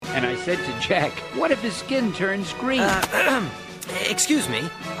And I said to Jack, what if his skin turns green? Excuse me.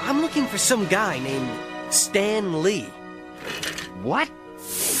 I'm looking for some guy named Stan Lee. What?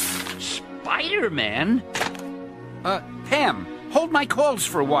 Spider-Man? Pam, hold my calls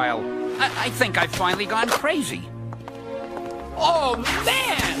for a while. I think I've finally gone crazy. Oh,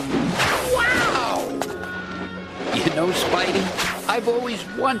 man! Wow! You know, Spidey, I've always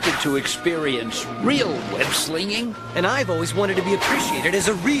wanted to experience real web-slinging. And I've always wanted to be appreciated as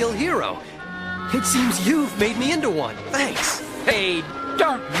a real hero. It seems you've made me into one. Thanks. Hey,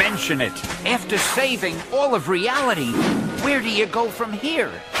 don't mention it. After saving all of reality, where do you go from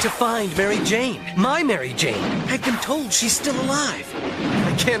here? To find Mary Jane. My Mary Jane. I've been told she's still alive.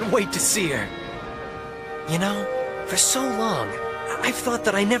 I can't wait to see her. You know, for so long, I've thought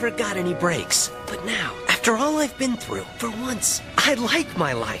that I never got any breaks. But now, after all I've been through, for once, I like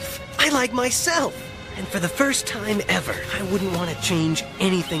my life. I like myself. And for the first time ever, I wouldn't want to change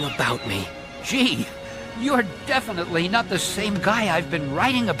anything about me. Gee, you're definitely not the same guy I've been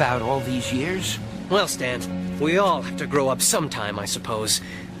writing about all these years. Well, Stan, we all have to grow up sometime, I suppose.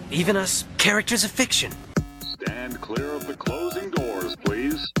 Even us, characters of fiction. Stand clear of the closing doors,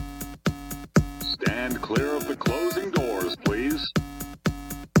 please. Stand clear of the closing doors, please.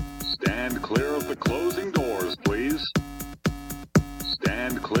 Stand clear of the closing doors, please.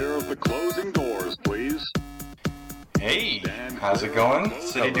 Stand clear of the closing doors, please. Hey, how's it going?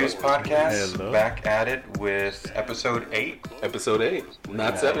 City Deuce Podcast, Hello. back at it with episode 8. Episode 8,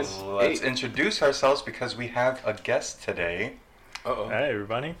 not 7. Let's 8. introduce ourselves because we have a guest today. Uh-oh. Hi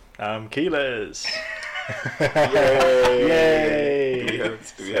everybody, I'm Keyless. Yay! Yay! Do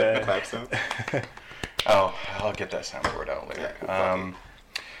we have the clap sound? Oh, I'll get that soundboard out later.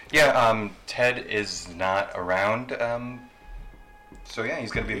 Ted is not around. So yeah,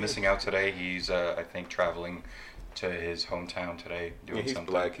 he's going to be missing out today. He's, I think, traveling to his hometown today, doing Yeah, he's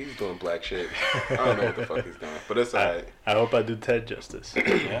something. black. He's doing black shit. I don't know what the fuck he's doing, but it's alright. I hope I do Ted justice.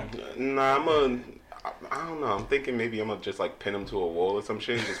 Yeah. Nah, I don't know. I'm thinking maybe I'm gonna just like pin him to a wall or some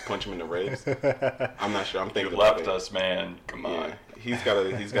shit and just punch him in the ribs. I'm not sure. I'm You thinking about left it. us, man. Come on.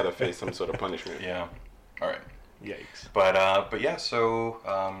 Yeah, he's gotta face some sort of punishment. Yeah. All right. Yikes. But yeah, so,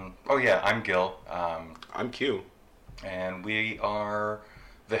 I'm Gil. I'm Q. And we are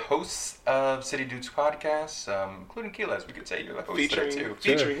the hosts of City Dudes Podcast, including Keyless. We could say you're the host there too.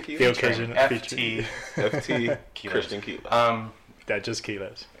 Featuring The Keelan. occasion FT. FT Keyless. Christian Keelan. That just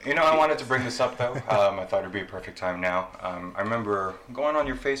Keyless. You know, I wanted to bring this up though. I thought it'd be a perfect time now. I remember going on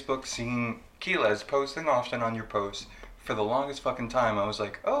your Facebook, seeing Keyless posting often on your posts. For the longest fucking time, I was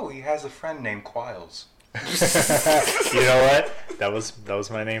like, oh, he has a friend named Quiles. You know what? That was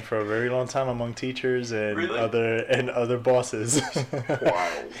my name for a very long time among teachers and Really? other bosses.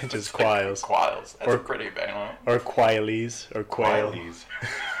 Quiles. Just Quiles. Quiles. That's Or- a pretty bad name. Or Quiles or Quail. Quiles.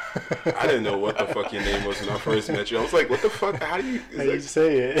 I didn't know what the fuck your name was when I first met you. I was like, what the fuck? How do you How you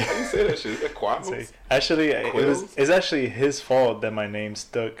say it? How do you say that shit? Is that Quiles? Actually, Quills? it's actually his fault that my name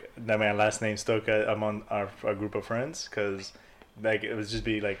stuck, that my last name stuck among our group of friends, because like it would just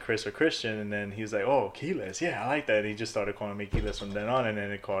be like Chris or Christian, and then he was like, "Oh, Keyless, yeah, I like that." And he just started calling me Keyless from then on, and then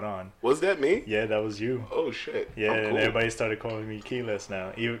it caught on. Was that me? Yeah, that was you. Oh shit. Yeah, I'm and cool. everybody started calling me Keyless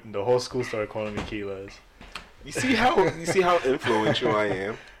now. Even the whole school started calling me Keyless. You see how influential I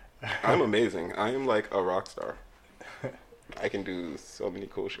am? I'm amazing. I am like a rock star. I can do so many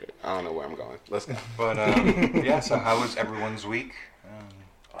cool shit. I don't know where I'm going. Let's go. But yeah, so how was everyone's week?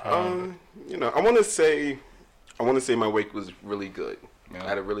 You know, I want to say my week was really good. Yeah. I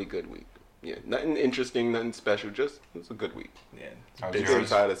had a really good week. Yeah, nothing interesting, nothing special. Just it was a good week. Yeah, How's I'm yours? getting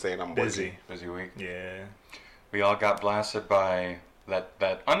tired of saying I'm busy. Busy week. Yeah, We all got blasted by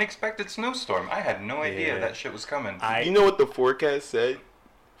that unexpected snowstorm. I had no idea Yeah. that shit was coming. Working. You know what the forecast said?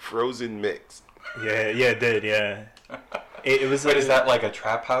 Frozen mix. it did. Yeah, it was. Wait, is that like a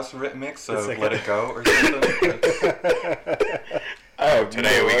trap house mix of It's like Let a- It Go or something?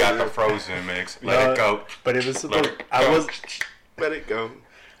 Today we got the Frozen mix. Let No, it go. But it was Let supposed. it I go. was. Let it go.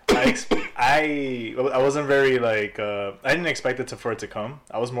 I wasn't very like I didn't expect it for it to come.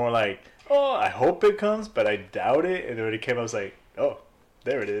 I was more like, oh, I hope it comes, but I doubt it. And when it came, I was like, oh,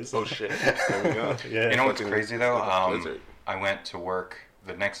 there it is. Oh shit. There we go. Yeah. You know what's Fucking- crazy though? fucking blizzard. I went to work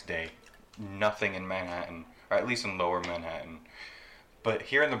the next day. Nothing in Manhattan, or at least in Lower Manhattan. But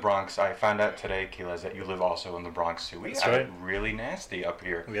here in the Bronx, I found out today, Keyless, that you live also in the Bronx too. We That's have right. it really nasty up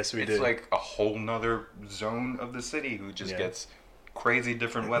here. Yes, we it's do. It's like a whole nother zone of the city who just Yeah. gets crazy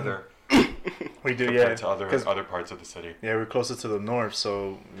different weather We do, compared yeah. to other 'Cause- other parts of the city. Yeah, we're closer to the north,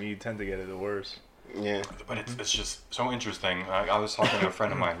 so we tend to get it the worst. Yeah. But it's just so interesting. I was talking to a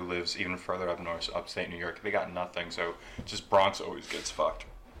friend of mine who lives even further up north, upstate New York. They got nothing, so just Bronx always gets fucked.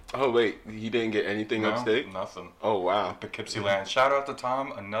 Oh wait, he didn't get anything No, upstate. nothing. Oh wow, Poughkeepsie Land. Shout out to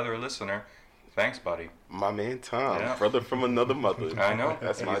Tom, another listener. Thanks, buddy. my man Tom, Yeah. brother from another mother. I know.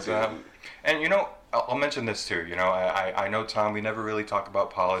 That's my He's, dude. and you know, I'll mention this too. You know, I know Tom. We never really talk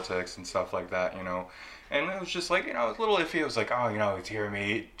about politics and stuff like that. You know, and it was just like, you know, it was a little iffy. It was like, oh, you know, he's hearing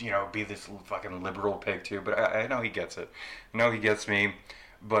me, you know, be this fucking liberal pig too. But I know he gets it. I know he gets me.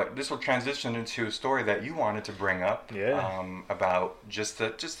 But this will transition into a story that you wanted to bring up. Yeah. About just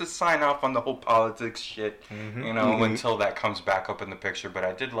to sign off on the whole politics shit. You know, until that comes back up in the picture. But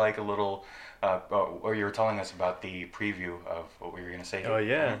I did like a little. Or you were telling us about the preview of what we were gonna say. Oh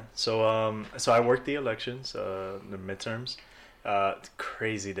yeah. So I worked the elections, the midterms.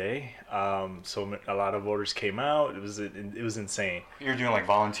 Crazy day. So a lot of voters came out. It was insane. You're doing like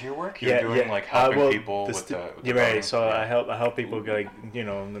volunteer work. You're doing like helping people with the you're right. voting? So Yeah. I help people like, you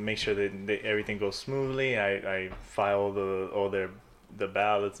know, to make sure that everything goes smoothly. I file all the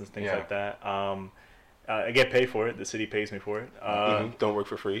ballots and things Yeah. like that. I get paid for it. The city pays me for it. Don't work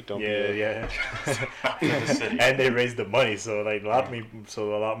for free. Don't. Yeah. Not for the city. And they raised the money, so like a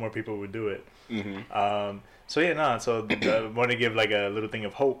lot more people would do it. So I want to give like a little thing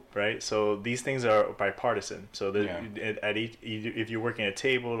of hope, right? So these things are bipartisan. So at each, if you're working at a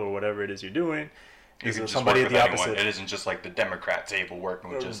table or whatever it is you're doing, You there's can just somebody work at with the anyone. opposite. It isn't just like the Democrat table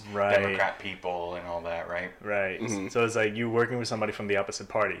working with just Right. Democrat people and all that, right? Right. So it's like you working with somebody from the opposite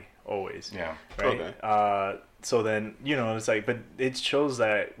party always. Yeah. Right. Okay. So then, you know, it's like, but it shows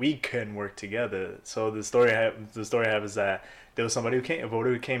that we can work together. So the story I have is that there was a voter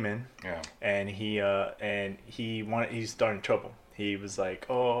who came in, Yeah. and he's starting trouble. He was like,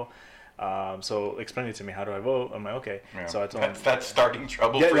 so explain it to me. How do I vote? I'm like, okay. Yeah. So I told him. That's starting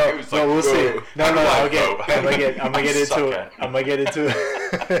trouble Yeah, for no, you. It's no, like, we'll see. whoa, No, how do I vote? I'm gonna get into it. Suck I'm gonna get into it.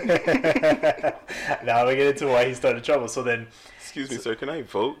 Now I'm gonna get into why he started trouble. So then, Excuse me, sir. Can I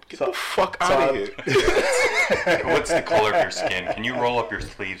vote? Get So- the fuck so out of I- here. What's the color of your skin? Can you roll up your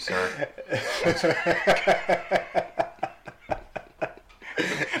sleeves, sir?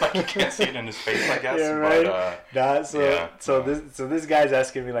 Like you can't see it in his face, I guess. yeah, right. But, So this guy's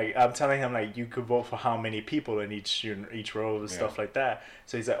asking me, like, I'm telling him like you could vote for how many people in each row and stuff like that.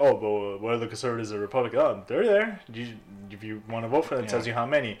 So he's like, oh, but what are the conservatives or Republicans? Oh, they're there. If you want to vote for them, it tells you how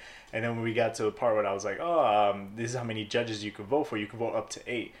many. And then when we got to the part where I was like, this is how many judges you can vote for. You can vote up to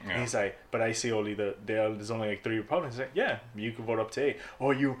 8. Yeah. And he's like, but I see only there's only like 3 Republicans. He's like, yeah, you can vote up to 8.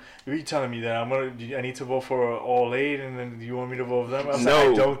 Oh, you telling me that I need to vote for all 8, and then you want me to vote for them? I was like,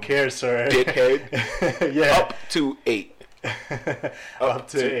 No. I don't care, sir. Dickhead. Yeah. Up to 8. Up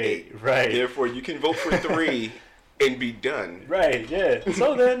to 8. Right. Therefore, you can vote for 3 and be done. Right, yeah.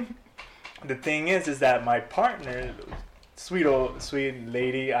 So then, the thing is that my partner, sweet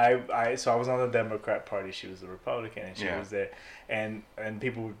lady, I was on the Democrat Party. She was the Republican, and she was there, and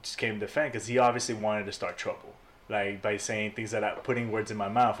people just came to defend because he obviously wanted to start trouble, like by saying things putting words in my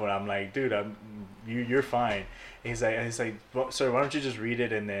mouth. When I'm like, dude, you're fine. And he's like, well, sir, why don't you just read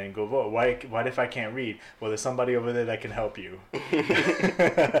it and then go vote? Why if I can't read? Well, there's somebody over there that can help you.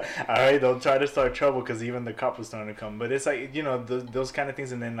 All right, don't try to start trouble because even the cop was starting to come. But it's like, you know, those kind of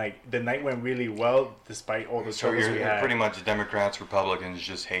things. And then like the night went really well despite all the so troubles we you're had. pretty much Democrats, Republicans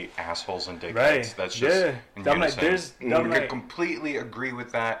just hate assholes and dickheads. Right. That's just Yeah. in I'm like, unison. I'm We like- could completely agree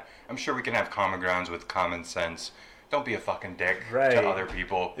with that. I'm sure we can have common grounds with common sense. Don't be a fucking dick Right. to other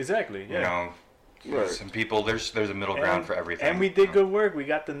people. Exactly. Yeah. You know, Right. some people, there's a middle ground for everything. And we did good work. We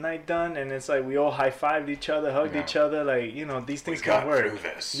got the night done, and it's like we all high-fived each other, hugged Yeah. each other. Like, you know, these things We can got work. through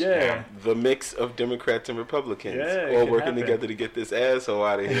this. Yeah. The mix of Democrats and Republicans Yeah, it all can working happen. together to get this asshole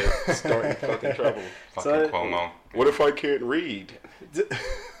out of here, starting fucking trouble. Fucking So- Cuomo. What if I can't read?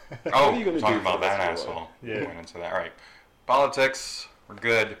 Oh, are you gonna talking do about for that the rest of your asshole. Yeah. We went into that. All right. Politics, we're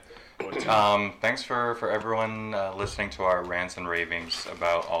good. Thanks for everyone listening to our rants and ravings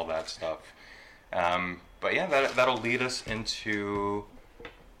about all that stuff. But yeah, that'll lead us into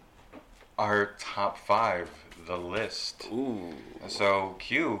our top 5, the list. Ooh. So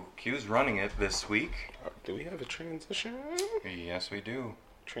Q's running it this week. Do we have a transition? Yes, we do.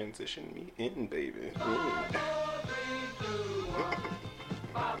 Transition me in, baby. Ooh.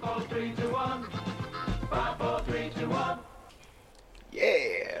 5, 4, 3, 2, 1. 5, 4, 3, 2, 1.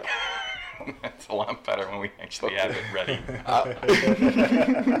 Yeah. It's a lot better when we actually have it ready. But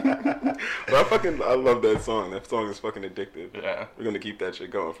I love that song. That song is fucking addictive. Yeah. We're gonna keep that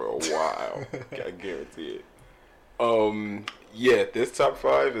shit going for a while. I guarantee it. Yeah, this top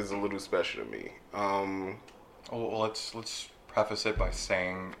 5 is a little special to me. Well, let's preface it by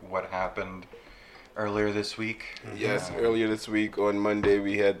saying what happened earlier this week. Yes, earlier this week on Monday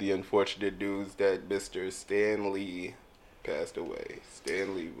we had the unfortunate news that Mr. Stan Lee passed away.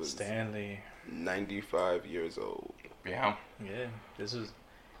 Stan Lee was Stanley. 95 years old. Yeah. Yeah, this was,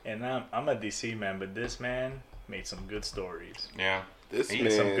 and I'm a DC man, but this man made some good stories. Yeah. This He-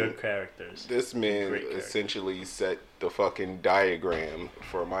 man, Some good characters. this man Great character. essentially set the fucking diagram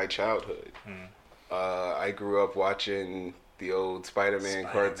for my childhood. I grew up watching the old Spider-Man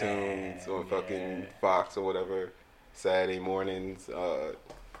cartoons on fucking yeah. Fox or whatever, Saturday mornings,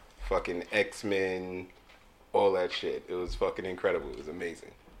 fucking X-Men, all that shit. It was fucking incredible. It was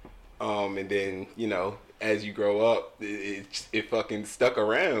amazing. And then, you know, as you grow up, it fucking stuck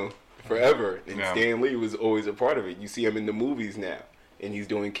around forever. And Yeah. Stan Lee was always a part of it. You see him in the movies now, and he's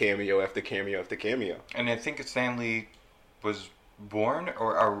doing cameo after cameo after cameo. And I think Stanley was born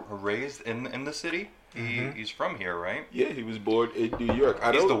or raised in the city. He's from here, right? Yeah, he was born in New York.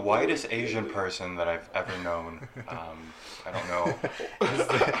 He's the whitest Asian person that I've ever known. I don't know.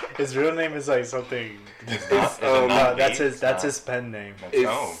 His real name is like something. Is it not That's me? his. It's That's not. his pen name. It's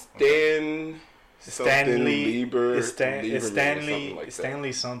Oh. Stan. Stanley. Lieber. It's Lieberman or Stanley. something like that.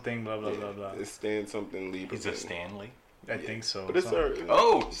 Stanley something. Blah blah blah blah. It's Stan something Lieberman. He's a Stanley. I think so. But it's Something.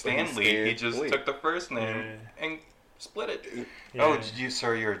 Oh, fucking Stanley. Stan He just Lee. took the first name Yeah. and split it. Yeah. Oh, you,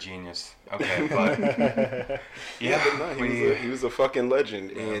 sir, you're a genius. Okay, but yeah, But no, he was a fucking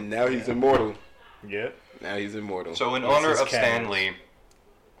legend, and now he's immortal. Yep. Now he's immortal. So in This honor is of canon. Stanley,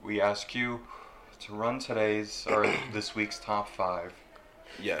 we ask you to run today's or this week's top 5.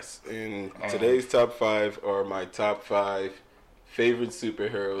 yes, and And- today's top 5 are my top 5 favorite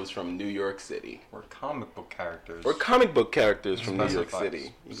superheroes from New York City, We're comic book characters. or comic book characters from New York Specifies.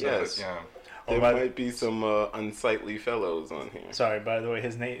 City. Specific, Yes, Yeah. there Oh, might be some unsightly fellows on here. Sorry, by the way,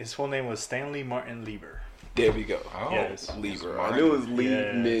 his full name was Stanley Martin Lieber. There we go. Oh, Yes. Lieber. Martin. I knew it was Yeah,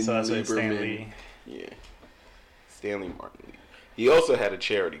 Liebman, so that's why it's Lieberman. Stanley. Yeah. Stanley Martin Lee. He also had a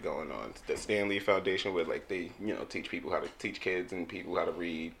charity going on, the Stanley Foundation, where like they, you know, teach people how to teach kids and people how to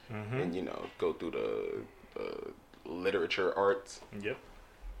read, and you know, go through the literature arts. Yep.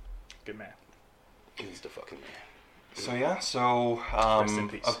 Good man. He's the fucking man. So yeah, so Rest in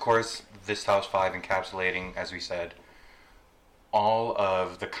peace. of course, this House 5 encapsulating, as we said, all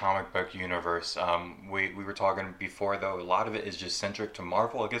of the comic book universe. We were talking before, though, a lot of it is just centric to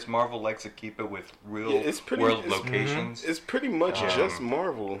Marvel. I guess Marvel likes to keep it with real Yeah, it's pretty- world it's- locations. It's pretty much just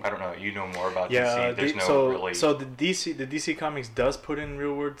Marvel. I don't know. You know more about Yeah. DC. There's no so really. so the DC Comics does put in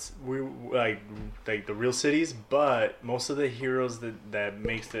real words, like the real cities, but most of the heroes that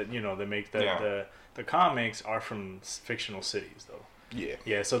makes the that make the comics are from fictional cities though. Yeah.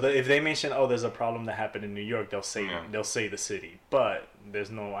 Yeah, so if they mention, there's a problem that happened in New York, they'll say the city, but there's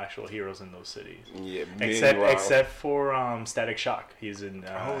no actual heroes in those cities. Yeah. Except for Static Shock, he's in.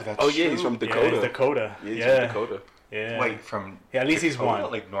 that's Oh yeah, he's true. from yeah, Dakota. he's Dakota. Yeah, he's Yeah, from Dakota. yeah. Wait, from Yeah, at least he's Dakota?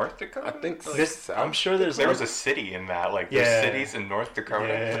 one. Like North Dakota? I think Like, This, I'm sure there's there like, was a city in that. Like Yeah. there's cities in North Dakota.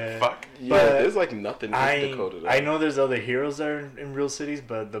 Yeah. The fuck? Yeah, But there's like nothing in Dakota. Though. I know there's other heroes that are in real cities,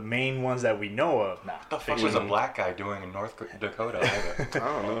 but the main ones that we know of, nah. The fuck was a black guy doing in North Dakota? Either? I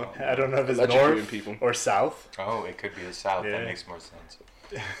don't know. I don't know if it's Electrocuting north people. or south. Oh, it could be the South. Yeah. That makes more sense.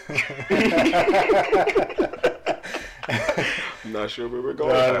 I'm not sure where we're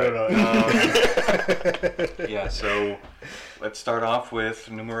going. No. Yeah, so let's start off with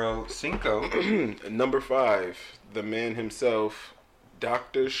numero 5. Number 5, the man himself,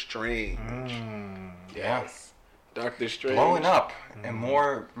 Doctor Strange. Yes. Doctor Strange. Blowing up in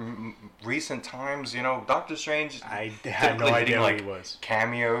more recent times, Doctor Strange I had no typically idea getting, who he was.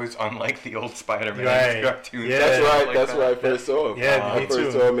 cameos on like the old Spider-Man Right. cartoons. Yeah. That's and right. stuff like That's that. where I first saw him. Yeah, I me first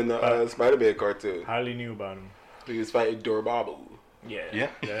too. saw him in the Spider-Man cartoon. Hardly knew about him. He was fighting Dormammu. Yeah. Yeah.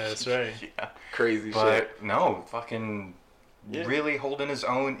 That's right. Yeah. Crazy But shit. no, fucking Yeah. really holding his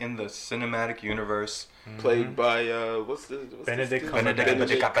own in the cinematic universe. Played by what's this? Benedict dude? Cumberbatch.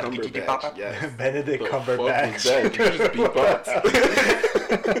 Benedict Benedict Cumberbatch. Yes. Benedict The fuck was Cumberbatch. that? You just beat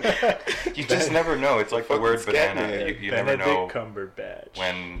butts. You just never know. It's like the Fucking word scat banana. man. You never Benedict know Cumberbatch.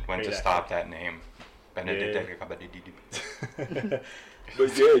 when Great to actor. stop that name. Benedict.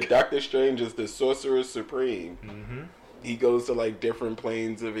 But yeah, Doctor Strange is the Sorcerer Supreme. Mm-hmm. He goes to like different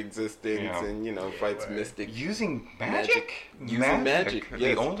planes of existence Yeah. and fights mystic. Using magic? Using magic, The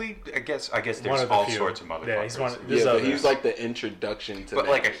yes. only, I guess One there's of the all few. sorts of motherfuckers. Yeah, he's one. Yeah, There's but others. he's like the introduction to but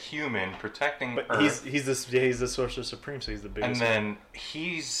like a magic. human protecting But Earth. he's the Sorcerer Supreme, so he's the And biggest. then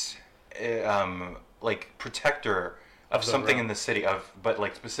he's like protector of the something realm. in the city but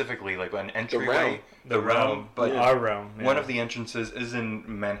like specifically like an entryway. realm. The realm, but our realm. one yeah. of the entrances is in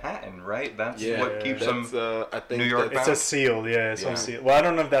Manhattan, right? That's Yeah, what keeps that's, them. I think New York that's- It's a seal, yeah. Some Yeah. seal. Well, I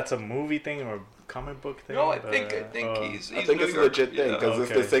don't know if that's a movie thing or comic book thing? No, I but, think oh. he's I think New it's a York. legit thing because Yeah.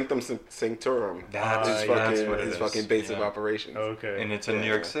 it's the Sanctum Sanctorum. That's his yeah, fucking, that's what it his is. fucking base of Yeah. operations. Okay. And it's in New Yeah.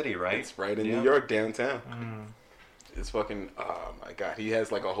 York City, right? It's right in Yeah. New York downtown. Mm. It's fucking, oh my god. He has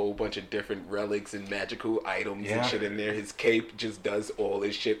like a whole bunch of different relics and magical items Yeah. and shit in there. His cape just does all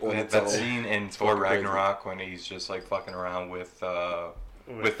his shit on its That own. scene in It's Thor fucking crazy. Ragnarok when he's just like fucking around with Thor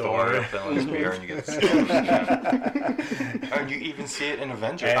Thor. filling his beer, and you get to see it. And you even see it in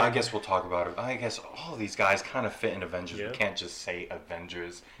Avengers. And- I guess we'll talk about it. I guess all these guys kind of fit in Avengers. Yeah. We can't just say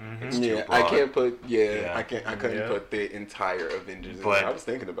Avengers. Mm-hmm. It's too Yeah, I broad. can't put. Yeah, Yeah. I couldn't Yeah. put the entire Avengers in But- there. I was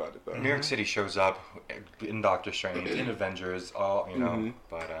thinking about it though. New York City shows up in Doctor Strange, in Avengers, all you know. Mhm.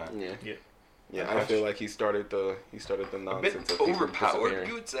 But Yeah, Yeah. yeah. I feel like he started the a nonsense bit of people overpowered. disappearing.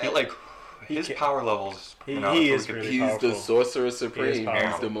 You would say like his can't- power levels. He- you know, he if we is could- really He's powerful. the sorcerer supreme. He's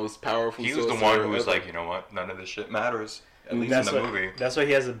powerful. the most powerful. He was the sorcerer one who was ever. like, you know what? None of this shit matters. At least That's in the why, movie. that's why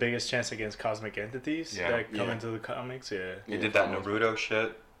he has the biggest chance against cosmic entities Yeah. that come Yeah. into the comics. Yeah. He Yeah, did that almost. Naruto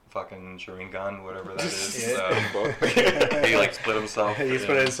shit. Fucking Sharingan, whatever that is. Yeah. He like split himself. He Yeah.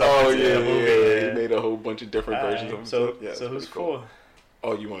 split himself Oh into yeah, the yeah, movie. yeah. He made a whole bunch of different versions of himself. So, Yeah, it's so who's pretty cool. four?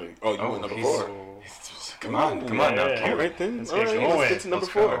 Oh, you want? Oh, you Oh, want number he's- 4? Come on now. Yeah. All right then. Let's All get right, going. let's get to number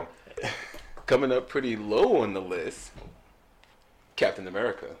Let's 4. go. Coming up pretty low on the list, Captain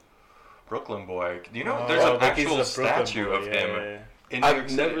America. Brooklyn Boy. Do you know Oh, there's an like he's actual a Brooklyn statue boy, of yeah, him yeah. in New York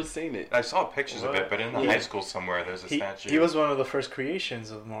I've City? never seen it. I saw pictures of it, but in the Yeah. high school somewhere there's a statue. He was one of the first creations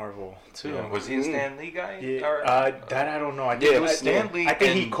of Marvel too. Yeah. Was he a Stan Lee guy? Yeah, Or- that I don't know. I Yeah, think it was Stan Lee I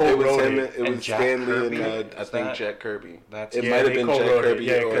think he and- It co-wrote was him. it. It And was Jack Stan Lee Kirby? and I Is think that- Jack Kirby. That's It Yeah, might have they been Jack co-wrote it, Kirby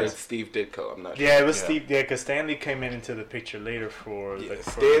yeah, or 'cause- Steve Ditko. I'm not sure. Yeah, it was Yeah. Steve. Yeah, because Stan Lee came into the picture later for Yeah, the, for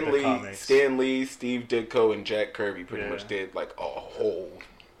Stan the Lee, comics. Stan Lee, Steve Ditko, and Jack Kirby pretty Yeah. much did like a whole.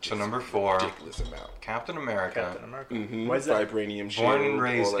 So just number 4, ridiculous amount. Captain America. Captain America. Mm-hmm. Why is that? Vibranium shield, Born and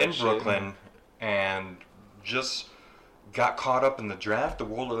raised all that in shit. Brooklyn, and just got caught up in the draft. The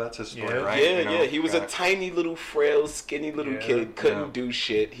world of that's his story, Yeah. right? Yeah, You know, yeah. He was a got- tiny little, frail, skinny little Yeah. kid. Couldn't Yeah. do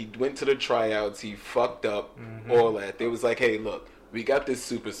shit. He went to the tryouts. He fucked up. Mm-hmm. All that. They was like, hey, look, we got this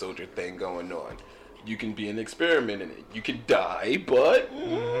super soldier thing going on. You can be an experiment in it. You could die, but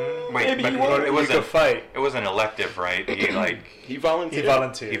Wait, maybe but you it want. You wasn't could fight. It was an elective, right? He like He volunteered. He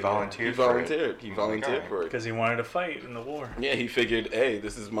volunteered. he volunteered. He for it. volunteered. He was volunteered like, for it. because he wanted to fight in the war. Yeah, he figured, hey,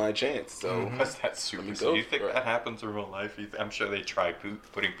 this is my chance. So "Alright." What's that super? me So go do you think for it. that happens in real life? I'm sure they try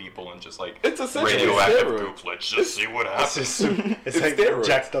putting people in just like It's essentially radioactive steroids. goop. Let's just see what happens. It's, It's like steroids.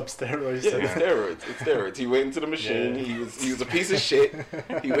 jacked up steroids. Yeah, it's steroids. It's steroids. He went into the machine. Yeah. He was a piece of shit.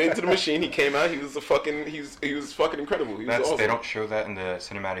 He went into the machine. He came out. He was he was fucking incredible. He was That's awesome. they don't show that in the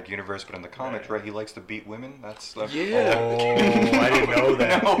cinematic universe, but in the comics, right? He likes to beat women. That's Yeah. Oh, I didn't know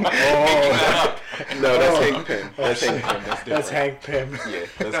that. No, Oh, No, that's Hank Pym. That's Hank Pym. That's different. that's Hank Pym. Yeah,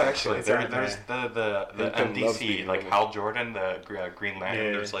 that's No, Hank actually, Pym. there's the Hank Pym loves MDC, beating like women. Hal Jordan, the Green Lantern.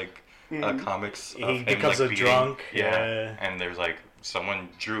 Yeah. There's like comics. Of He him, becomes like, a beating, drunk, Yeah. yeah. And there's like someone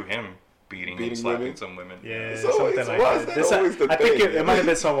drew him beating Beating and slapping women? some women. Yeah, It's something always- like why is that. that always the I think thing? it might have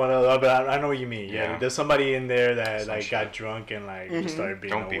been someone else, but I know what you mean. Yeah, Yeah. there's somebody in there that Some like shit. got drunk and like just started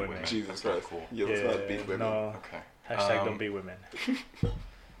beating Don't a beat women. women. Jesus That's not Christ. cool. Yeah, let's not beat women. No. Okay. Hashtag don't beat women.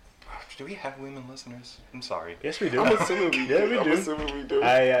 Do we have women listeners? I'm sorry. Yes, we do. I'm assuming we Yeah, do. we I'm do. assuming we do.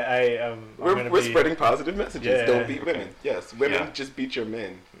 I'm We're gonna be, spreading positive messages. Yeah. Don't beat Okay. women. Yes, women Yeah. just beat your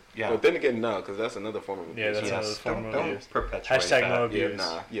men. Yeah. But then again, no, because that's another form of abuse. Yeah, that's Yes, another form of don't abuse. perpetuate Hashtag that. no Yeah, abuse.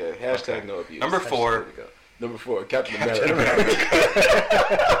 nah. Yeah, hashtag Okay. no abuse. Number Hashtag- 4. there we go. Number 4, Captain America.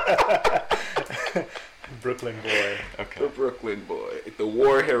 Brooklyn boy. The Okay. Brooklyn boy. The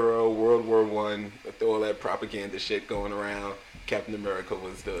war hero, World War One, with all that propaganda shit going around. Captain America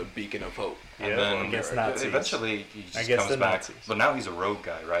was the beacon of hope. And Yeah, then against Nazis. eventually he just Against comes the back. Nazis. But now he's a rogue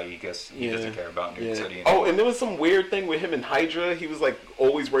guy, right? He doesn't care about New York City. Oh, and there was some weird thing with him and Hydra. He was like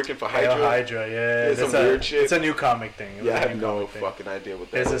always working for Hydra. Hail Hydra, yeah. There's That's some weird shit. It's a new comic thing. It was Yeah, I a have new no comic thing. fucking idea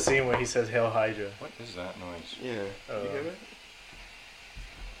what that There's a is. scene where he says Hail Hydra. What is that noise? Yeah. Uh, you hear that?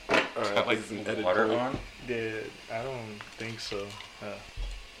 All Got right, like this is an edit water point. on? Yeah, I don't think so.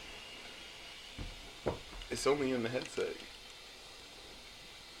 It's only in the headset.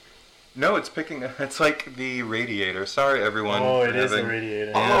 No, it's picking. It's like the radiator. Sorry, everyone. Oh, for it is the having-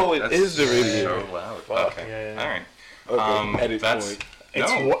 radiator. Oh, it that's is the radiator. So loud. Fuck. Okay. Yeah, yeah. All right. Okay, edit that's point.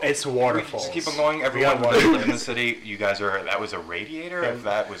 It's We waterfalls. just keep on going. We Everyone got who doesn't live waterfalls. in the city, you guys are. That was a radiator. If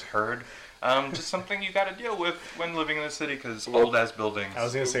that was heard, just something you got to deal with when living in the city because old ass buildings. I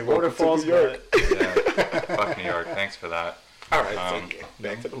was gonna say Welcome to waterfalls, New York. but Yeah. Fuck New York. Thanks for that. All right, Um, so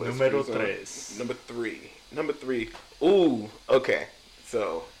back to the list. Numero Who's on? tres. Number three. Ooh, okay.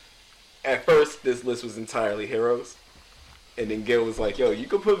 So, at first, this list was entirely heroes. And then Gail was like, yo, you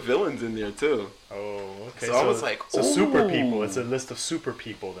could put villains in there too. Oh, okay. So I was like, so super ooh. people. It's a list of super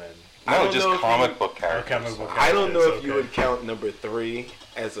people then. I No, don't just know if comic you- book characters. comic book I don't know characters, if you okay. would count number 3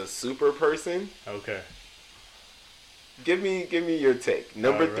 as a super person. Okay. Give me your take.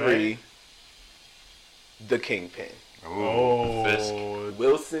 Number All right. 3, the Kingpin. Ooh, Oh, Fisk.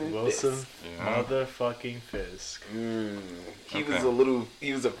 Wilson Fisk. Yeah. Motherfucking Fisk. He Okay.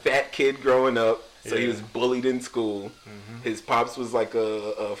 he was a fat kid growing up, so he Yeah. was bullied in school. His pops was like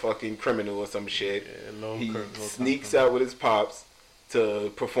a fucking criminal or some shit. Yeah, He low sneaks out with his pops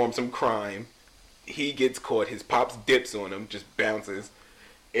to perform some crime. He gets caught. His pops dips on him, just bounces,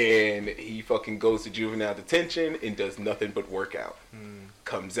 and he fucking goes to juvenile detention and does nothing but work out.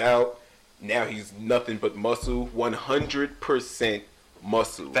 Comes out. Now he's nothing but muscle, 100%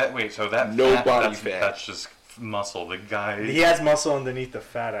 muscle. So that No fat, body that's, fat. That's just muscle. The guy. He has muscle underneath the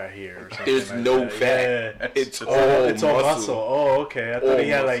fat out here. Or something There's like no that. fat. Yeah. It's all It's all muscle. Oh, okay. I thought All he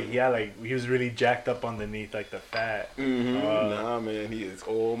had muscle. he was really jacked up underneath like the fat. Nah, man, he is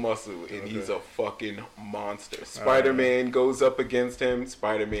all muscle, and he's a fucking monster. Spider-Man goes up against him.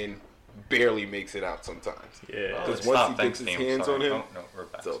 Spider-Man barely makes it out sometimes. Yeah. Oh, Because it's once not he thanks gets his Steam, hands sorry. on him, Oh, no, we're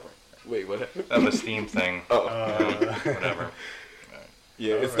back. it's over. Wait, what happened? That was Steam thing. Oh, Whatever.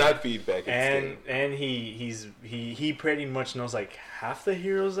 yeah, it's not feedback. It's And Steam. he pretty much knows like half the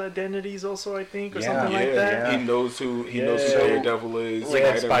heroes' identities also, I think, or Yeah. something like that. He knows who Yeah. Daredevil is.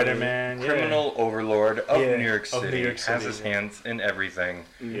 Yeah, Spider-Man. Yeah. Criminal overlord of Yeah, New York of City. New York Has City, his yeah. hands in everything.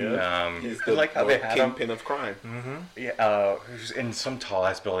 Yeah. He's I the like how they had him. kingpin of crime. Yeah, he was in some tall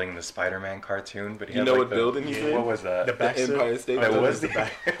ass building in the Spider-Man cartoon, but he You had know like what the, building he's in? What was that? The Baxter. Empire State Oh, Building. was the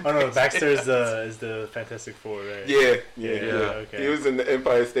Oh no, the Baxter is the Fantastic Four, right? Yeah. Okay. He was in the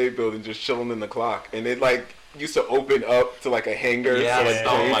Empire State Building just chilling in the clock, and it like used to open up to like a hangar, so like oh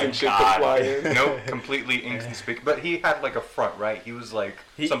planes my and shit could fly in. god. No, completely inconspicuous. But he had like a front, right? He was like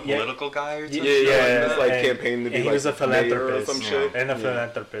some yeah. political guy or something. Yeah, he was like and- campaigning to be and he like was a mayor or philanthropist some shit. and a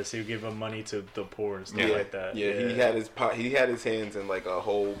philanthropist. He would give him money to the poor and stuff Yeah. like that. Yeah, he had his hands in like a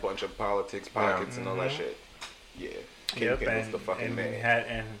whole bunch of politics pockets and all that shit. Yeah, Yep, Kingpin was and, the fucking and man. had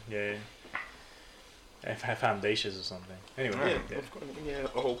had foundations or something. Anyway, Yeah, of course, yeah,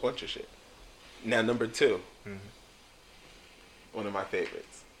 a whole bunch of shit. Now number 2, one of my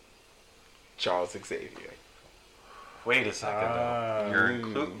favorites, Charles Xavier. Wait a second Ah. though.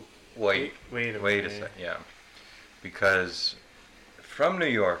 You're wait Wait a a minute. second. Yeah, because from New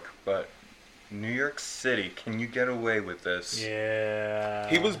York, but New York City, can you get away with this? Yeah.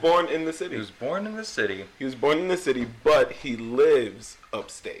 He was born in the city. He was born in the city. But he lives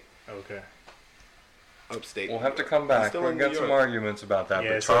upstate. Okay. Upstate. We'll New have to York. come He's back. still We'll in get New some York. arguments about that.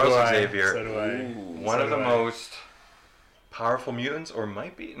 Yeah, But so Charles do I. Xavier, So do I. Ooh. one So of the do I. most powerful mutants, or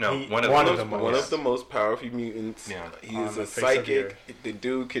might be no, He- one of one the of the most. One of the most powerful mutants. Yeah. He On is the a face of the psychic. earth. The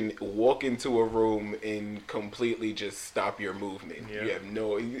dude can walk into a room and completely just stop your movement. Yeah. You have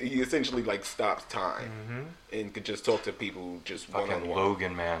no. He essentially like stops time and could just talk to people just one on Fucking one.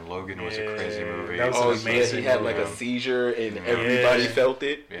 Logan, man. Logan was a crazy Yeah, movie. that was Oh an yeah, amazing he had like movie. a seizure and everybody Yeah. felt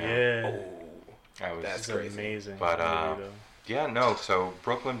it. Yeah. Oh, That was, That's It's crazy. amazing. But, movie, though. yeah, no. So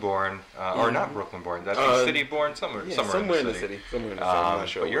Brooklyn born, or not Brooklyn born. That's city born somewhere. yeah, somewhere in the city. Somewhere in the city. I'm not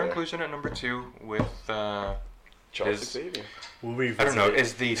sure. But your where. inclusion at number 2 with Charles is- Xavier. We'll revisit I don't know. it.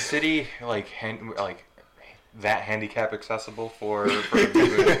 Is the city like that handicap accessible for a dude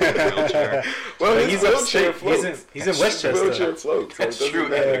in a wheelchair? Well, But his he's wheelchair upstate. floats. He's in His Westchester. wheelchair floats. so it That's doesn't true.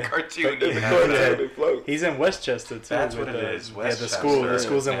 matter. In the cartoon, In he the has cartoon, that. it floats. He's in Westchester too. That's with what it the, is, Yeah, the school. The Westchester.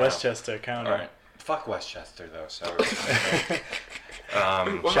 school's in Yeah. Westchester County. All right. Fuck Westchester though. So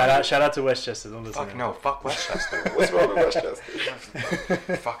Shout out to Westchester. Don't listen. fuck no. Fuck Westchester. What's wrong with Westchester?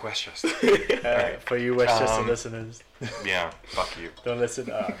 Fuck Westchester. For you Westchester Um, listeners, Yeah. Fuck you. don't listen.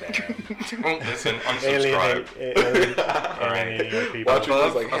 Oh damn. Don't listen. Alienate, Unsubscribe. alienating your people. Watch it.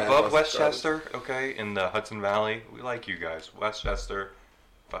 Above, like half above us Westchester, okay, in the Hudson Valley, we like you guys. Westchester,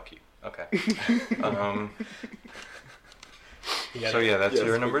 fuck you. Okay. So yeah, that's Yes,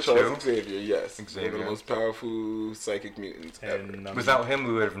 your with number Charles 2. Xavier, yes. One of Xavier. the most powerful psychic mutants ever. And, Without him,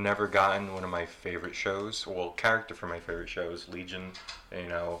 we would have never gotten one of my favorite shows. Well, character from my favorite shows, Legion. You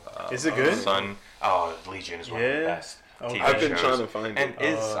know, Is it good? Sun. Oh, Legion is one of the Yeah? best. Okay. TV I've been shows. trying to find and it.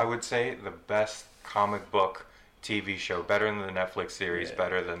 is I would say the best comic book TV show, better than the Netflix series, Yeah.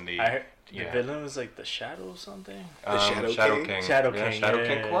 better than the I heard the yeah. villain was like the Shadow or something. Shadow Shadow King? King. Shadow Yeah, King, Shadow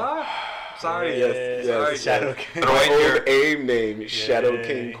yeah. King. What? Sorry. Yes, Sorry. yes, Shadow yes. King. Throw My in old your AIM name is Shadow Yeah.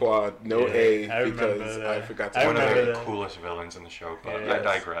 King Quad, no Yeah, A, I remember because that. I forgot to I one of remember the that. coolest villains in the show, but Yes. I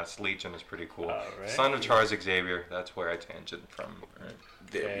digress. Legion is pretty cool. Alright. Son of Charles Xavier. That's where I tangent from. Right.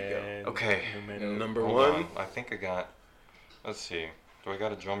 There we go. And Okay. Numero- Number Hold one. on. I think I got. Let's see. Do I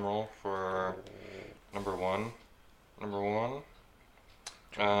got a drum roll for number one?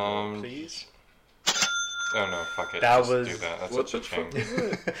 Please. Oh no, fuck it. That Just was- do that. That's What such a the fuck shame. is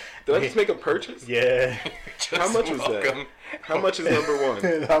it? Did I just make a purchase? Yeah. How much was that? welcome. How much is number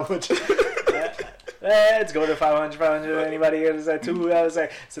one? How much? Let's go to 500. Anybody else at 2? I was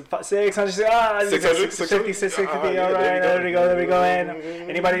like 600. 600, 650. 650. Ah, All yeah, right, there we go. there we go. And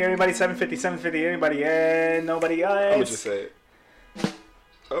anybody 750. Anybody? And nobody I'm gonna else. just say it.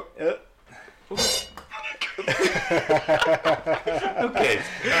 Oh. Okay.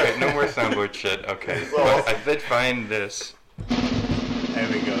 All right. No more soundboard shit. Okay. But I did find this. There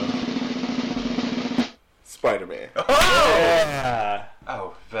we go. Spider-Man. Yeah.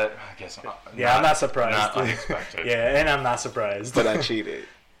 Oh, that I guess. Yeah, I'm not surprised. Not unexpected. Yeah, and I'm not surprised. But I cheated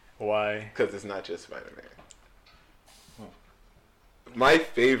Why? because it's not just Spider-Man. My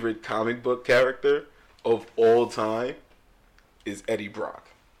favorite comic book character of all time is Eddie Brock.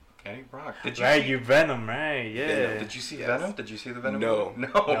 Eddie Brock. Did you Right, see, you Venom, right? Yeah. Venom. Did you see Yes. Venom? Did you see the Venom? No. movie?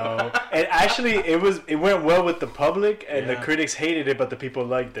 No. And actually, it went well with the public, and the Yeah. critics hated it, but the people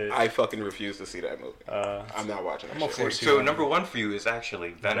liked it. I fucking refuse to see that movie. Uh, I'm not watching that I'm a shit. force- So number one for you is actually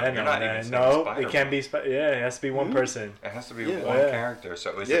Venom. You're not even saying no, Spider-Man. it can't be. Yeah, it has to be one person. It has to be Yeah. one Yeah. character.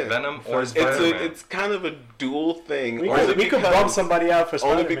 So is Yeah. it Venom or It's Spider-Man? It's kind of a dual thing. We only could because- bump somebody out for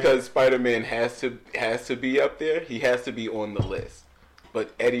Spider-Man. Only because Spider-Man has to be up there. He has to be on the list.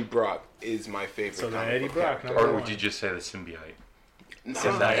 But Eddie Brock is my favorite. So then comic Eddie book Brock, character. number Or one. would you just say the symbiote? Nah,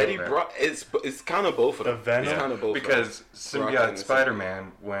 Symbiote Eddie over. Brock. It's kind of both of them. The Venom? It's kind of both. Because of them. Brock symbiote and the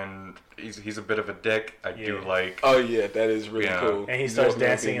Spider-Man, when he's a bit of a dick, I do Yeah. like. Oh yeah, that is really Yeah. cool. And he starts Walking around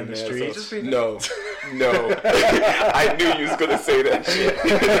dancing being in the an streets. asshole. No, no. I knew you was gonna say that shit.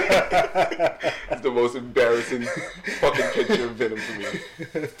 It's the most embarrassing fucking picture of Venom for me.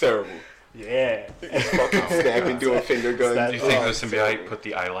 It's terrible. Yeah. Fucking snapping, doing finger guns. Snap- Do you think Oh, the symbiote put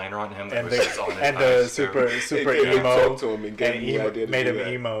the eyeliner on him? That And was just on the, his and the eyes, super too? It emo. talked to him and gave And him the emo, idea to made do him that.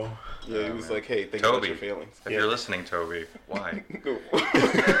 emo. Yeah, he was like, "Hey, think Toby, about your feelings." if Yeah. you're listening, Toby, why?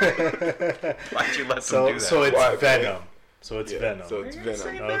 Why'd you let them So do that? so it's Why, Venom. So it's Yeah, Venom. So it's You're gonna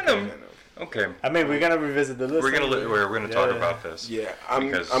Venom. say Okay, Venom. Okay, I mean, we're gonna revisit the list. we're gonna anyway. we're gonna talk Yeah. about this. Yeah, I'm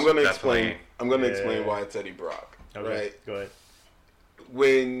Because gonna definitely- explain. I'm gonna Yeah. explain why it's Eddie Brock. Okay, Right. go ahead.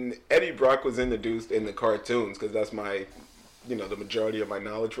 When Eddie Brock was introduced in the cartoons, because that's my, the majority of my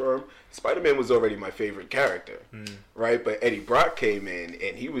knowledge for him, Spider-Man was already my favorite character, right? But Eddie Brock came in,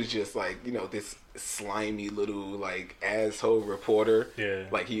 and he was just like, this slimy little, like, asshole reporter. Yeah.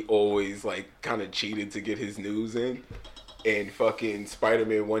 Like, he always, like, kind of cheated to get his news in. And fucking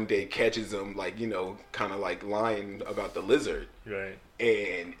Spider-Man one day catches him, like, kind of, like, lying about the lizard. Right.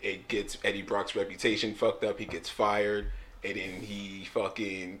 And it gets Eddie Brock's reputation fucked up. He gets fired. And then he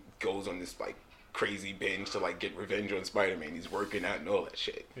fucking goes on this, like, crazy binge to, like, get revenge on Spider-Man. He's working out and all that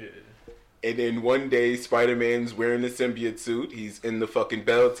shit. Yeah. And then one day, Spider-Man's wearing the symbiote suit. He's in the fucking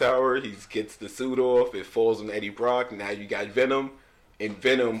bell tower. He gets the suit off. It falls on Eddie Brock. Now you got Venom. And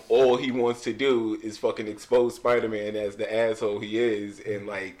Venom, all he wants to do is fucking expose Spider-Man as the asshole he is and,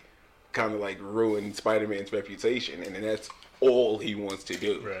 like, kind of, like, ruin Spider-Man's reputation. And then that's all he wants to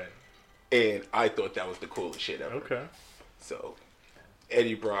do. Right. And I thought that was the coolest shit ever. Okay. So,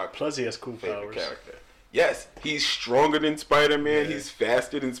 Eddie Brock, Plus, he has cool favorite powers. character. Yes, he's stronger than Spider-Man. Yeah. He's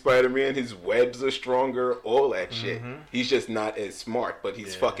faster than Spider-Man. His webs are stronger. All that shit. He's just not as smart, but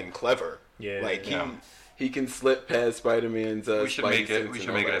he's Yeah. fucking clever. Yeah. Like Yeah. he can slip past Spider-Man's. We should Spidey make it. sense We and should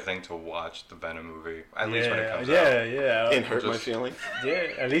all make it a that. thing to watch the Venom movie at least when it comes yeah, out. yeah, And hurt my Just- feelings. yeah.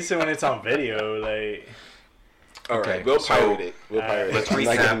 At least when it's on video, like All Okay, right, we'll so, pirate it. We'll pirate it. Let's I'm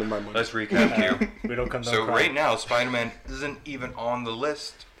not giving him my recap. money. Let's recap you. we don't condone. So crime. right now, Spider-Man isn't even on the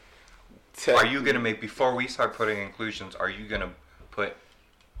list. Are you gonna make before we start putting inclusions? Are you gonna put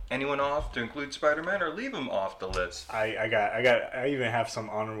anyone off to include Spider-Man, or leave him off the list? I even have some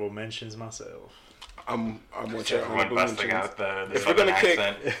honorable mentions myself. I want your Everyone honorable busting mentions. out the If we're southern gonna kick-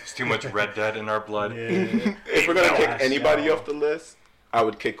 accent. It's too much Red Dead in our blood. Yeah. If we're gonna No, kick I anybody shall. off the list, I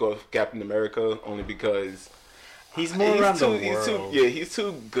would kick off Captain America only because He's more around the world. he's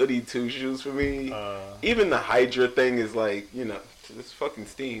too goody two shoes for me. Even the Hydra thing is like, it's fucking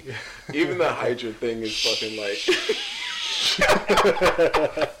Steve. Even the Hydra thing is fucking like,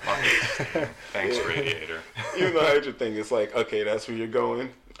 Thanks, Radiator. even the Hydra thing is like, okay, that's where you're going.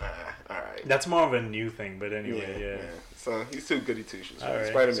 All right. That's more of a new thing, but anyway, yeah. So he's too goody two shoes. All right.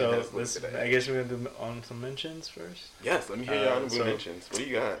 Spider-Man So has let's, looked at I that. guess we're gonna do on some mentions first. Yes, let me hear your honorable so- mentions. What do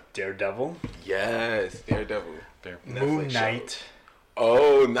you got? Daredevil, Yes, Daredevil. There. Moon Netflix Knight, show.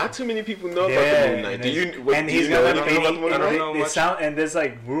 Oh, not too many people know about the Moon Knight. and Do it's- you? What, and do he's you know gonna anything about the Moon I don't Knight? know They much. sound, and there's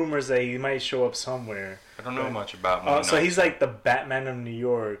like rumors that he might show up somewhere. I don't know much about. Oh, Moon so Knight. he's like the Batman of New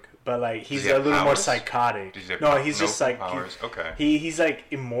York, but like he's he a have little more powers? psychotic. Does he have No, he's just like powers. Okay. he's like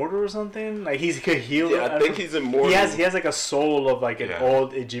immortal or something. Like he could heal. Yeah, I don't think know. he's immortal. He has like a soul of like an Yeah.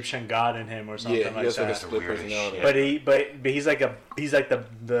 old Egyptian god in him or something Yeah, he like has like a that. split Weird as personality. shit. But he's like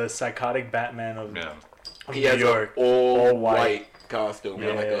the psychotic Batman of Yeah. He New has York. an all all white. white costume. Yeah,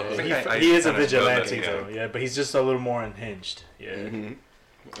 Yeah, like a I hood. think I he is a kinda know that, vigilante yeah. though. Yeah, but he's just a little more unhinged. Yeah.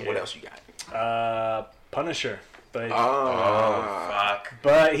 Mm-hmm. What else you got? Punisher. But Fuck.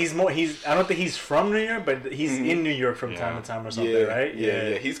 but he's more I don't think he's from New York, but he's in New York from time to time or something, yeah, right?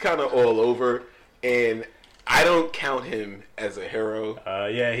 Yeah. He's kind of all over, and I don't count him as a hero.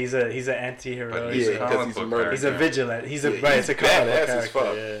 Yeah, he's an anti-hero. But He's, he's Yeah, a because comic he's a book murderer. he's a vigilant. He's a Yeah, right. he's It's a comic book badass as fuck.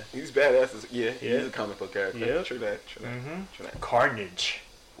 character. He's badass as Yeah. He's a comic book character. Yep. True that. True that. Yeah. Carnage.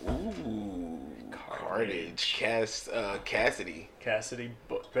 Ooh, Carnage. Cassidy. Cassidy,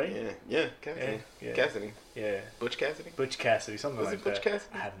 right? Yeah, Cassidy. Yeah. Cassidy. Yeah. Butch Cassidy. Butch Cassidy, something Was like it Butch that.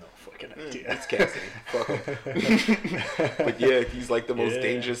 Cassidy? I have no fucking idea. It's Cassidy. Fuck him. But yeah, he's like the most Yeah.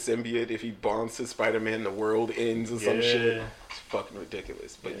 dangerous symbiote. If he bonds to Spider-Man, the world ends or some shit. Yeah. It's fucking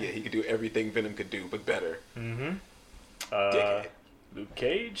ridiculous. But yeah, he could do everything Venom could do, but better. Dickhead. Luke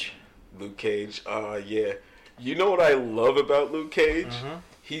Cage. Luke Cage. Yeah. You know what I love about Luke Cage?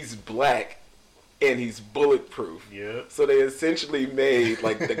 He's black and he's bulletproof. Yep. So they essentially made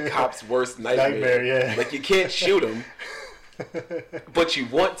like the cop's worst nightmare. Nightmare, yeah. Like you can't shoot him, but you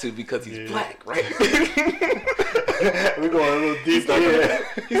want to because he's black, right? We're going a little deep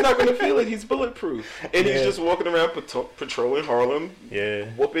He's not gonna feel it. He's bulletproof, and he's Yeah. just walking around patrolling Harlem, Yeah.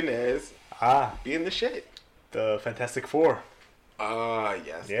 whooping ass, Ah, being the shit. the Fantastic Four. Ah,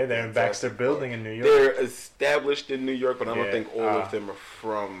 yes. Yeah, they're in Baxter Fantastic Building Four. in New York. They're established in New York, but I don't Yeah. think all of them are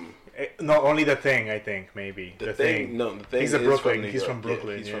from. No, only the Thing. I think maybe The thing. No, the thing. He's a is Brooklyn. From New He's York. from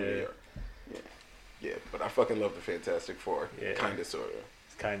Brooklyn. Yeah, he's from New yeah. York. Yeah, but I fucking love the Fantastic Four. Yeah. Kinda, sorta.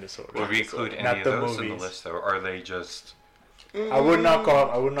 Kind of sort Would of. we include any Not of the those in the movies. list, though? Or are they just? I would knock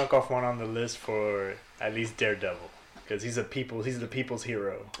off one on the list for at least Daredevil because he's the people's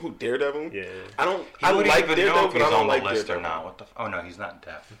hero. Who, Daredevil? Yeah. I don't. He I wouldn't like even Daredevil, know if but he's I don't on like the list Daredevil. or not. What the? Oh no, he's not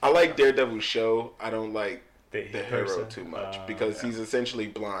deaf. I like Daredevil's show. I don't like The the hero person? too much because he's essentially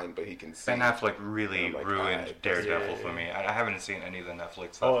blind, but he can see. Ben Affleck really I'm like, ruined alright. Daredevil Yeah. for me. I haven't seen any of the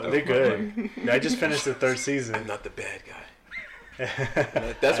Netflix stuff. Oh, though, they're but, good. I just finished the third I'm season. not the bad guy.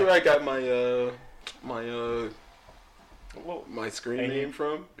 That's where I got my screen And you- name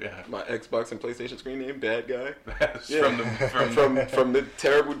from. Yeah. My Xbox and PlayStation screen name, Bad Guy. Like, Yeah. from the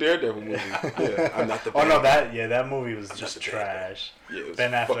terrible Daredevil movie. Yeah, I'm not the. Oh bad no, guy. that movie was just the bad guy. trash. Yeah, it was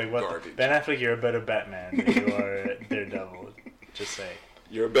Ben fucking Affleck, garbage. Ben Affleck, you're a better Batman than you are Daredevil. Just say.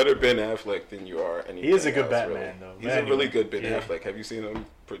 You're a better Ben Affleck than you are anything. He is a good else, Batman, really. though. He's But a really anyway, good Ben yeah. Affleck. Have you seen him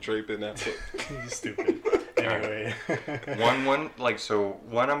portray Ben Affleck? He's stupid. Anyway.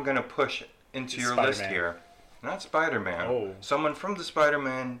 one I'm gonna push into your list Spider-Man. here. Not Spider-Man. Oh. Someone from the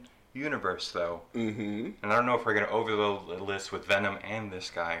Spider-Man universe, though. Mm-hmm. And I don't know if we're gonna overload the list with Venom and this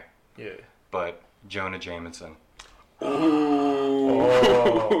guy, Yeah. but Jonah Jameson.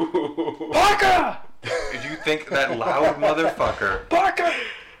 Parker! Did you think that loud motherfucker? Parker!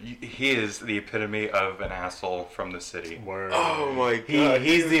 He is the epitome of an asshole from the city. Word. Oh my god,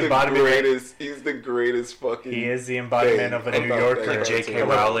 he's the embodiment. Greatest, he's the greatest fucking. He is the embodiment of a thing New about Yorker. that Like J.K. cartoon.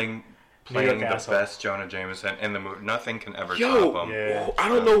 Rowling playing York the asshole. best Jonah Jameson in the movie. Nothing can ever Yo, top him. Yeah. I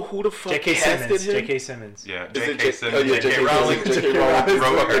don't know who the fuck J.K. casted Simmons. him. J.K. Simmons. Yeah, Is it J.K. Simmons, oh, yeah, J.K. Rowling. J.K. Rowling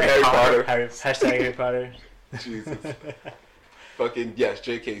wrote fucking Harry Potter. Hashtag Harry Potter. Jesus. Fucking yes,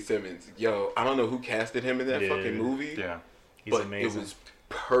 J.K. Simmons. Yo, I don't know who casted him in that Yeah. fucking movie. Yeah. He's but amazing. it was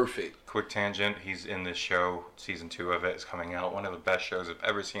perfect. Quick tangent, he's in this show, season 2 of it is coming out. One of the best shows I've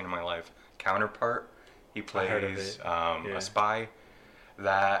ever seen in my life. Counterpart, he heard of plays it. Yeah. a spy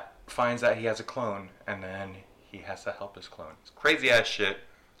that finds out he has a clone, and then he has to help his clone. It's crazy ass shit.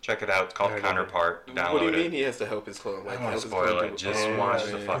 Check it out. It's called Heard of it. Download What do you mean it. he has to help his clone? I Like, don't want how's to his clone spoil do it. Just Oh, watch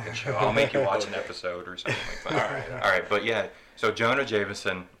the man. fucking show. I'll make you watch an episode or something like that. All right. But yeah, so Jonah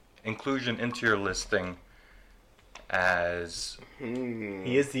Jameson, inclusion into your listing as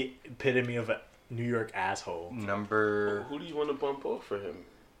He is the epitome of a New York asshole. number. Who do you want to bump off for him?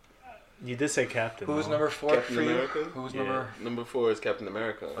 You did say Captain. Who's though. number 4 Captain for you? America? Who's Yeah. number? Number 4 is Captain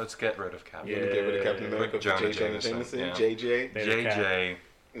America. Let's get rid of Captain. You want to get rid of Captain Yeah. America Put for Jonah J.J. Jameson, Jameson? yeah. J.J.? Later, Cap.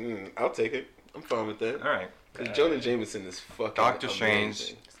 JJ. I'll take it. I'm fine with that. All right. Because Jonah Jameson is fucking Doctor amazing.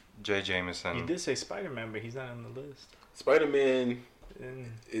 Strange, J. Jameson. You did say Spider-Man, but he's not on the list. Spider-Man,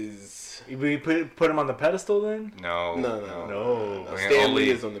 is We put him on the pedestal then? No. No. We Stan only-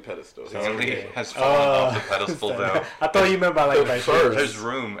 Lee is on the pedestal. Stan Lee Okay. has fallen off the pedestal though. I thought you meant by like The my first. His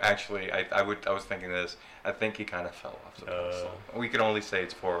room, actually, I was thinking this. I think he kind of fell off the pedestal. We can only say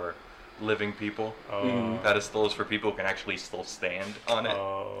it's for living people. Pedestals for people who can actually still stand on it.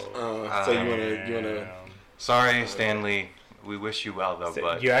 So you wanna Sorry, Stanley. We wish you well though,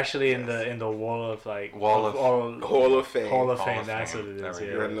 but You're actually in the wall of like Wall of- Hall of Fame. Hall of Hall Fame. of That's Fame. what it There is. we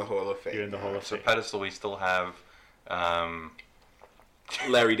Yeah. go. You're in the Hall of Fame. You're in the Hall of so Fame. pedestal we still have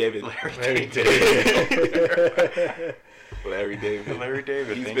Larry David. Very good. Larry David. Larry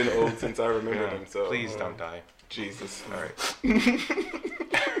David. He's thank been you. old since I remember Yeah. him. So Please don't die. Jesus. All right.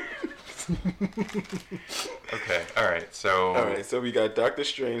 Okay. All right. So. All right. So we got Doctor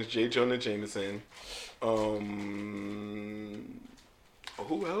Strange, J. Jonah Jameson.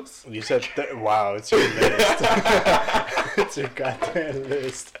 Who else? You said, wow, it's your list. It's your goddamn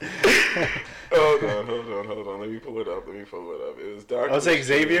list. Hold on. Let me pull it up. It was Doctor. I was like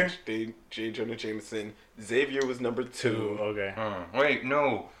Xavier? J. Jonah Jameson. Xavier was number 2. Okay. Wait,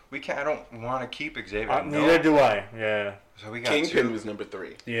 no. We can't. I don't want to keep Xavier. No. Neither do I. Yeah. So we got Kingpin 2. was number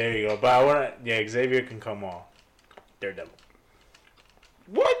 3. Yeah, there you go. But I want to, Xavier can come on. Daredevil.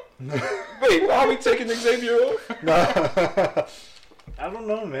 What? Wait, why are we taking Xavier off? No. I don't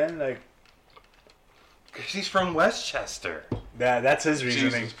know, man. Like, 'Cause he's from Westchester. that's his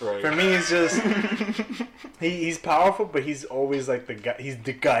reasoning. Jesus Christ. For me, it's just, he's powerful, but he's always like he's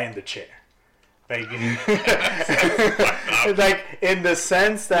the guy in the chair. Like, like in the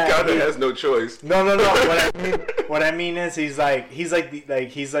sense that God has no choice. No. What I mean is he's like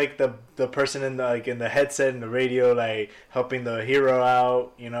the person in the headset and the radio, like helping the hero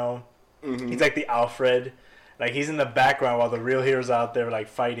out. You know, he's like the Alfred. Like he's in the background while the real hero's out there like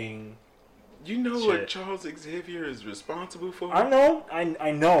fighting. You know Shit. what Charles Xavier is responsible for? I know, I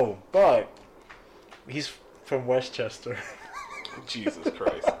know, but he's from Westchester. Jesus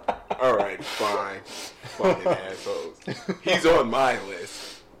Christ. Alright, fine. Fucking assholes. He's on my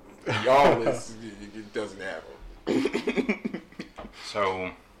list. Y'all list, it doesn't have him.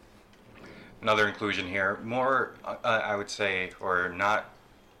 So another inclusion here, more I would say, or not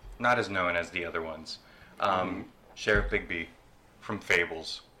as known as the other ones. Sheriff Bigby from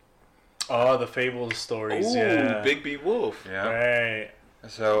Fables. Oh, the Fables stories. Ooh, Yeah. Bigby Wolf. Yeah. Right.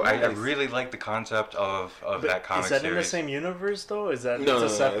 So I Nice. really like the concept of that comic Is that series. in the same universe though? Is that No,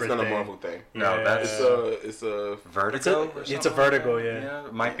 it's a separate it's not thing? a Marvel thing. No, Yeah. that's It's a Vertigo. or it's something a Vertigo, like that? yeah.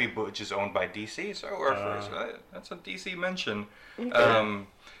 It might be, which is owned by DC. So that's a DC mention.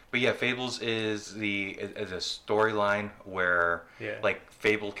 But yeah, Fables is is a storyline where Yeah. like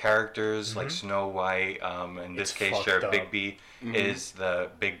Fable characters like Snow White, in this It's case fucked Sheriff up. Bigby is the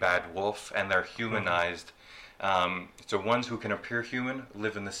big bad wolf, and they're humanized. So ones who can appear human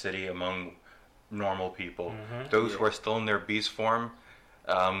live in the city among normal people. Those who are still in their beast form,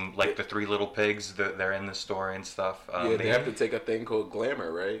 like the 3 Little Pigs, they're in the story and stuff. they have to take a thing called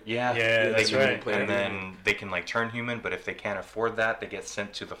glamour, right? Yeah, Yeah, they that's can- right. And then they can like turn human, but if they can't afford that, they get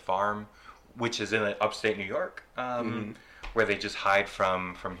sent to the farm, which is in upstate New York, where they just hide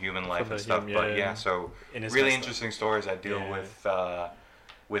from human life the and stuff. human, But yeah. yeah, so And it's really messed up. interesting stories that deal Yeah.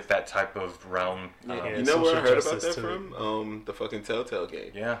 with that type of realm. Yeah. You know where I social heard about justice that too. from? The fucking Telltale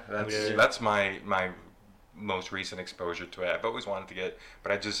game. Yeah, that's my most recent exposure to it. I've always wanted to get,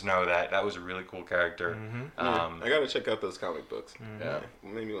 but I just know that was a really cool character. I gotta check out those comic books. Yeah.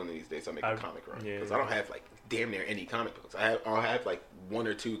 Maybe one of these days I'll make a comic run. yeah. Because I don't have like damn near any comic books. I'll have like 1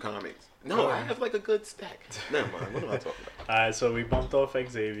 or 2 comics. No, I have like a good stack. Never mind. What am I talking about? Alright, so we bumped off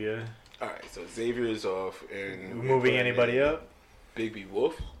Xavier. Alright, so Xavier is off and Moving anybody up? Bigby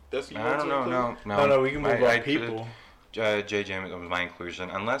Wolf? That's what you I want don't to know, include? No, we can move I up people. J. James was my inclusion,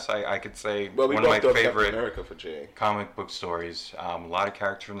 unless I could say Well, we one of my bumped off Captain favorite America for Jay. comic book stories. A lot of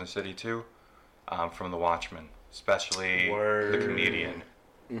characters from the city too, from The Watchmen, especially Word. the comedian.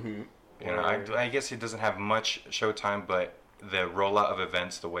 You know, I guess he doesn't have much showtime, but the rollout of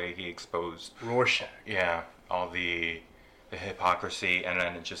events, the way he exposed, Rorschach. all the hypocrisy, and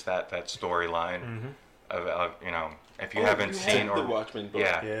then just that storyline of you know, if you haven't you seen have or the Watchmen book.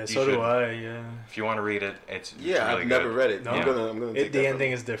 Yeah, you so should. do I, yeah. If you want to read it, it's Yeah, really I've never good. read it. No. I'm gonna take The that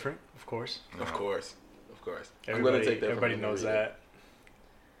ending from, is different, of course. Of course. I'm Everybody, gonna take that. everybody from him and knows read it. that.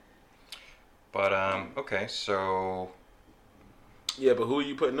 But okay, so Yeah, but who are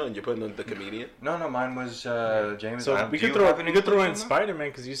you putting on? You're putting on the comedian. no, mine was James. So we do could you have an throw in inclusion, though? Spider-Man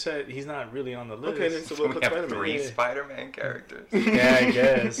because you said he's not really on the list. Okay, then so we'll We put have Spider-Man. 3 Yeah. Spider-Man characters. Yeah, I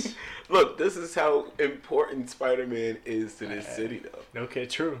guess. Look, this is how important Spider-Man is to this city, though. Okay,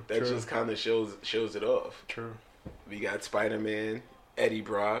 true. That true. just kind of shows it off. True. We got Spider-Man. Eddie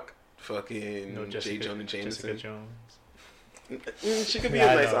Brock, fucking No, J. Jonah Jessica Jameson. Jones. She could be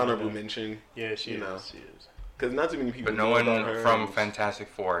Yeah, a I nice know, honorable yeah. mention. Yeah, she You is. know. She is. Because not too many people But no know one about her. from and- Fantastic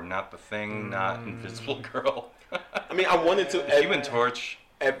Four, not The Thing, not Invisible Girl. I mean, I wanted to. Human Torch.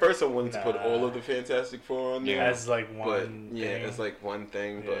 At first, I wanted to put Nah. all of the Fantastic Four on there. Yeah. As like But one. yeah, thing. it's like one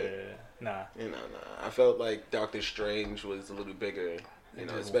thing. Yeah. But Nah. you know, nah. I felt like Doctor Strange was a little bigger. You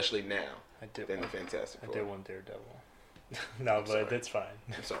know, did. especially now I did. than the Want, Fantastic I Four. did want Daredevil. No, sorry. but that's fine.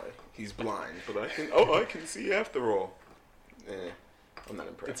 I'm sorry, he's blind, but I can. Oh, I can see after all. I'm not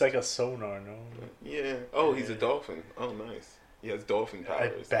impressed. It's like a sonar, no? Yeah. Oh, he's a Yeah. dolphin. Oh, nice. He has dolphin A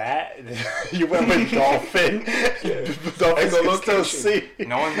powers. bat? You went with dolphin? Dolphins can still see.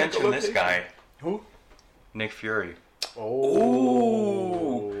 No one mentioned this guy, Who? Nick Fury.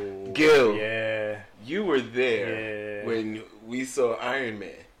 Oh. Gil. Yeah. You were there Yeah. when we saw Iron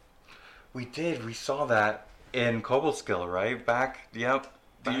Man. We did. We saw that in Cobleskill, right? Yep.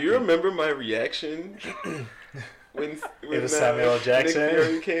 Do you remember my reaction when It was Samuel Jackson? Nick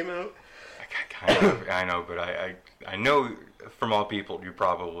Fury came out? I know, but I know from all people, you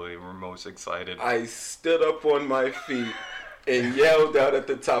probably were most excited. I stood up on my feet and yelled out at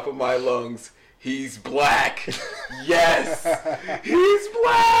the top of my lungs, "He's black! Yes! He's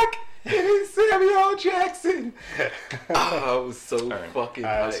black! It's Samuel Jackson!" I was so right. fucking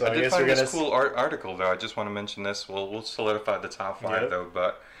Alright, hyped. so I I did guess find we're this gonna cool article though. I just want to mention this. We'll solidify the top 5 Yep. though.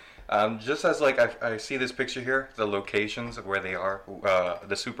 But just as like I see this picture here, the locations of where they are,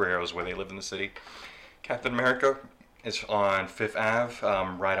 the superheroes where they live in the city. Captain America is on Fifth Ave,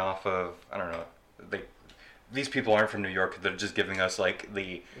 right off of I don't know. These people aren't from New York. They're just giving us like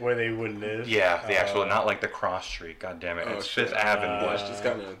the Where they would live. the actual, not like the cross street. God damn it, Oh, it's shit. Fifth Ave and Yeah, Bush. it's just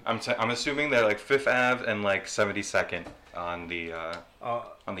kind of. I'm assuming they're like Fifth Ave and like 72nd on the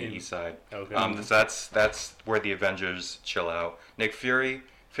On east side. Okay. That's where the Avengers chill out. Nick Fury,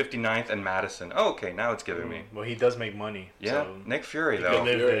 59th and Madison. Oh, okay, now it's giving me. Well, he does make money. Yeah, So Nick Fury he though. could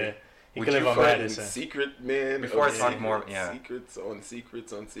live Fury. there. He Would could live you on fucking Madison. Secret man. Before of I talk secrets, more, yeah. Secrets on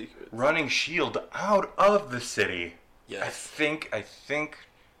secrets on secrets. Running Shield out of the city. Yes. I think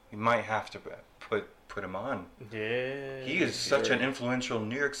we might have to put him on. Yeah. He is such an Fury. influential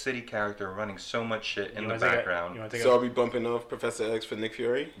New York City character, running so much shit in You the wanna take a- background. you wanna take So a- are we bumping off Professor X for Nick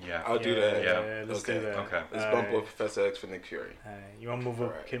Fury? Yeah. I'll do that. Yeah. Let's Okay. do that. Okay. Let's All bump right. off Professor X for Nick Fury. All right. You want to move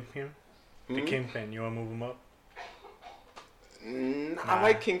up Alright. Kingpin? The Hmm? Kingpin. You want to move him up? I Nah.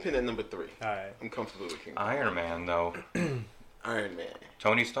 like Kingpin at number 3. All right. I'm comfortable with Kingpin. Iron Man though. Iron Man.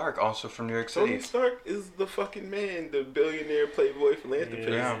 Tony Stark, also from New York City. Tony Stark is the fucking man, the billionaire playboy philanthropist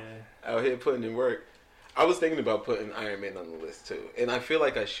Yeah. out here putting in work. I was thinking about putting Iron Man on the list too, and I feel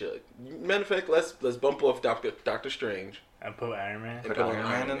like I should. Matter of fact, let's bump off Doctor Strange. And put Iron Man. Put put on Iron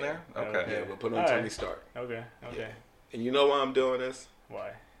Man Iron in Man. there? Okay. Okay. Yeah, we'll put on Alright. Tony Stark. Okay. Okay. And you know why I'm doing this?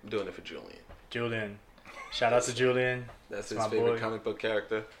 Why? I'm doing it for Julian. Julian. Shout out to Julian. That's his My favorite boy. comic book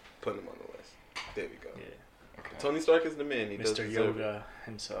character. Putting him on the list. There we go. Yeah. Tony Stark is the man. He does Mr. deserve it. Yoga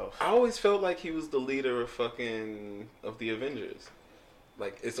himself. I always felt like he was the leader of the Avengers.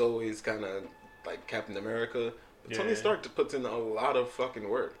 Like it's always kind of like Captain America. But Tony Yeah. Stark puts in a lot of fucking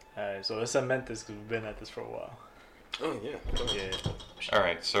work. Alright, so let's cement this because we've been at this for a while. Oh yeah. Yeah. All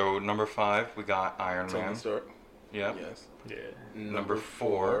right, so number 5, we got Iron Tony Man. Stark. Yep. Yes. Yeah. Number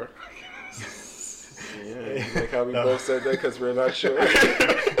 4. Yeah. Like how we both said that because we're not sure.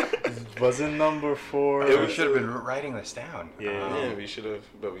 Wasn't number 4. It We was- should have been writing this down. Yeah. Yeah, we should have,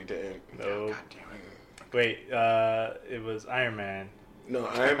 but we didn't. No. God damn it. Wait, it was Iron Man. No,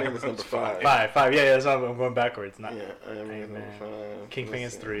 Iron Man was number 5. 5. Yeah, that's not, I'm going backwards. Not Yeah, Iron Man is Iron number Man. 5. Kingpin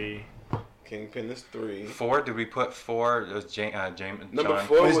Let's is see. 3. Kingpin is 3. 4, did we put 4? It was James. Number John.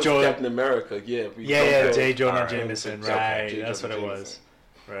 4 Was was Joe- Captain America. Yeah, we Yeah, bumped J. up- Jonah Alright. Jameson. Okay, Right, J. that's what Jonah it was.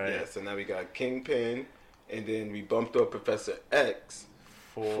 Right. Yeah, so now we got Kingpin, and then we bumped up Professor X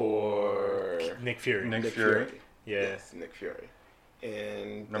for Nick Fury. Nick Fury. Yeah. Yes, Nick Fury.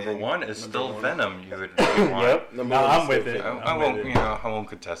 And Number then 1 is number still one- Venom. You would want. Yep. Number No, one I'm is with still it. Venom. I I'm won't, with you it. know, I won't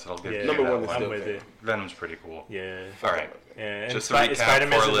contest it. I'll give Yeah. you Number that one is one. I'm still with Venom. it. Venom's pretty cool. Yeah. All right. Yeah. And Just to recap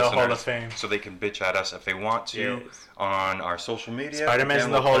Spider-Man's for in our the Hall of listeners, Fame. so they can bitch at us if they want to Yes. on our social media. Spider-Man's Again,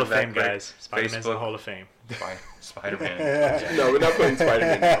 in the we'll Hall put of that Fame, great guys. Spider-Man's in the Facebook. Hall of Fame. Spider-Man. No, we're not putting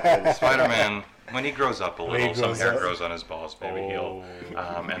Spider-Man. Spider-Man, when he grows up a When he little, some grows hair up. grows on his balls, maybe he'll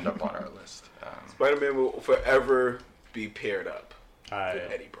Oh. end up on our list. Spider-Man will forever be paired up Alright.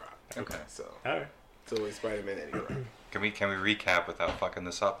 with Eddie Brock. Okay. So, Alright. it's Spider-Man Eddie Brock. Can we recap without fucking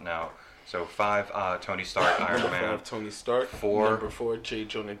this up now? So 5, Tony Stark, Iron Number Man. 5, Tony Stark. 4. Number 4, J.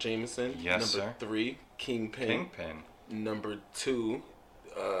 Jonah Jameson. Yes, Number sir. 3, Kingpin. Kingpin. Number 2,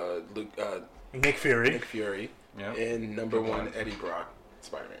 Nick Fury. Nick Fury, Yeah. and number one Eddie Brock,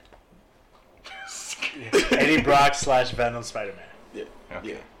 Spider-Man. Eddie Brock / Venom Spider-Man. Yeah, Okay.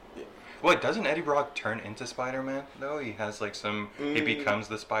 yeah. What, doesn't Eddie Brock turn into Spider-Man though? He has like some. He becomes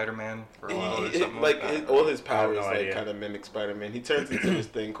the Spider-Man for a while or something like that. All his I powers have no like idea. kind of mimic Spider-Man. He turns into this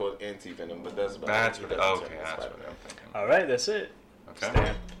thing called anti-venom, but that's about That's it. what. He doesn't Okay, turn into that's what Spider-Man. I'm thinking. All right, that's it.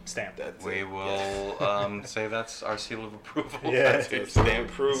 Okay. Stamp. That's We it. will say that's our seal of approval. Yeah. That's So it. Stan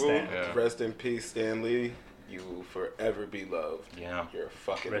approval. Stan. Yeah. Rest in peace, Stan Lee. You will forever be loved. Yeah. You're a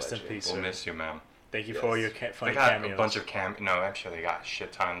fucking Rest in legend. peace. We'll Sir. miss you, man. Thank you Yes. for all your They funny got cameos. a bunch of No, I'm sure they got a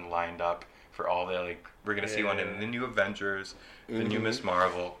shit ton lined up for all the like. We're gonna see one in the new Avengers, the new Miss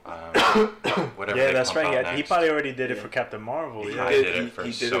Marvel, whatever. Yeah, they that's pump right. out He next. probably already did it for Captain Marvel. He Yeah. did it for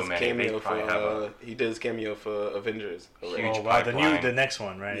he did so his many. They cameo for probably have a he did his cameo for Avengers already. Huge Oh wow, pipeline. the next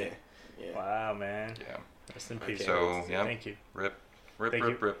one, right? Yeah, yeah. Wow, man. Yeah. Rest in peace. So yeah. Thank you. Rip. Thank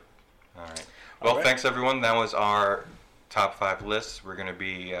you. All right. Well, right. thanks everyone. That was our top 5 lists. We're gonna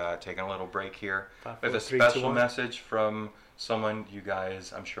be taking a little break here 5, with 4, a 3, 2, special 1. message from someone you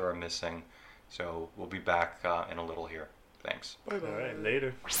guys, I'm sure, are missing. So we'll be back in a little here. Thanks. All right,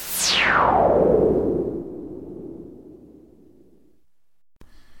 later.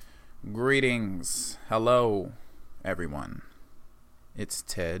 Greetings. Hello, everyone. It's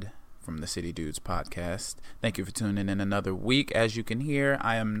Ted from the City Dudes podcast. Thank you for tuning in another week. As you can hear,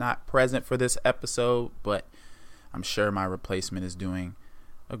 I am not present for this episode, but I'm sure my replacement is doing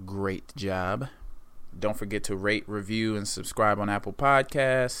a great job. Don't forget to rate, review, and subscribe on Apple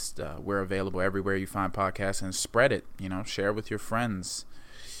Podcasts. We're available everywhere you find podcasts, and spread it. Share with your friends.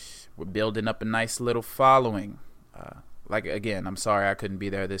 We're building up a nice little following. Again, I'm sorry I couldn't be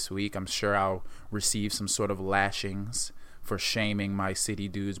there this week. I'm sure I'll receive some sort of lashings for shaming my City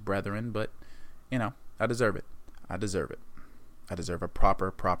Dudes brethren, but, I deserve it. I deserve a proper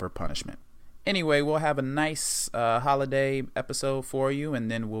punishment. Anyway, we'll have a nice holiday episode for you,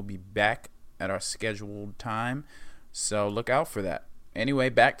 and then we'll be back at our scheduled time. So look out for that. Anyway,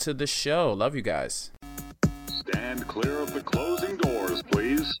 back to the show. Love you guys. Stand clear of the closing doors,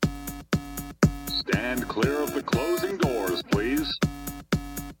 please. Stand clear of the closing doors, please.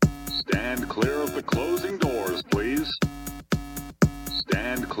 Stand clear of the closing doors, please.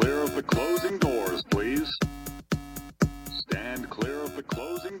 Stand clear of the closing doors, please. Stand clear of the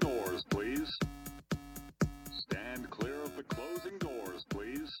closing doors, please. Stand clear of the closing doors,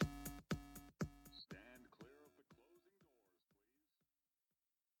 please. Stand clear of the closing doors.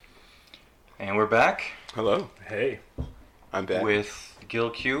 And we're back Hello, Hey, I'm back. with Gil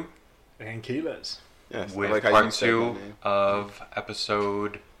Q and Keyless. yes, I with like how part you said 2 my name. of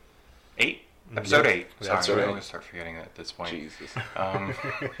episode 8. Episode 8. Sorry, That's I'm right. going to start forgetting at this point. Jesus.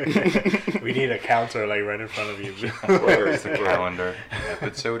 We need a counter like right in front of you. Where's the calendar?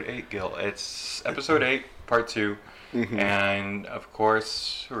 Episode 8, Gil. It's episode 8, part 2. And, of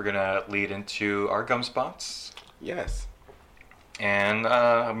course, we're going to lead into our gum spots. Yes. And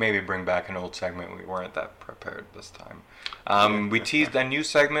maybe bring back an old segment. We weren't that prepared this time. We teased a new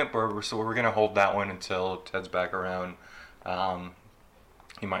segment, but we're going to hold that one until Ted's back around.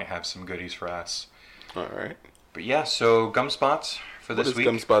 He might have some goodies for us. All right. But yeah, so gum spots for What this is week.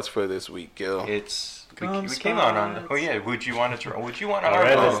 gum spots for this week, Gil? It's we Gum came out on. spots. Oh yeah, would you want to try? Would you want All our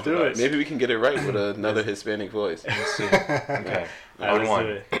right, gum let's do it. Maybe we can get it right with another Hispanic voice. Let's see. Okay, All right, on let's one,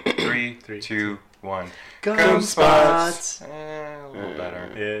 do 3, 3, 2, 1. Gum spots. A little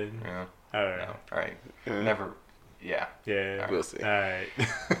better. Yeah. Yeah. All right. No. All right. Never. Yeah. Yeah. We'll see. All right.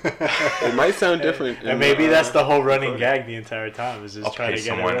 It might sound different. And maybe that's the whole running gag the entire time is just I'll trying pay to get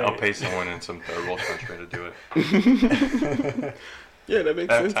someone. it right. I'll pay someone in some third world country to do it. Yeah, that makes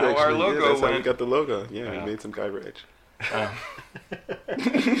That's sense. how our actually. logo yeah, that's how we went. got the logo. Yeah, Yeah. we made some guy rich.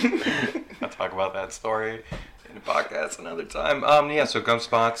 I'll talk about that story in a podcast another time. Yeah, so gum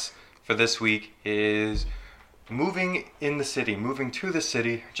spots for this week is moving in the city, moving to the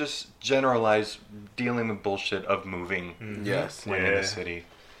city, just generalized dealing with bullshit of moving Yes. when in Yeah. the city.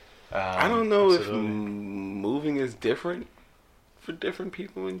 I don't know if absolutely. moving is different for different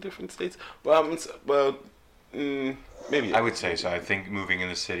people in different states. Maybe I would say so. I think moving in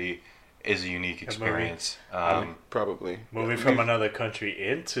the city is a unique experience. probably. Moving from another country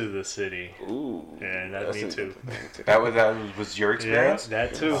into the city. Ooh, Yeah, that that's me an too. interesting thing, that was your Yeah, experience?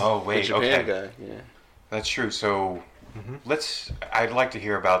 that too. Oh, The wait, Japan okay. guy. Yeah. That's true. So I'd like to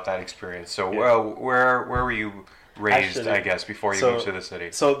hear about that experience. So Yeah. where were you raised, Actually, I guess, before you so- moved to the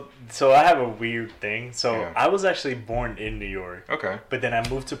city? So I have a weird thing. So Yeah. I was actually born in New York, Okay. but then I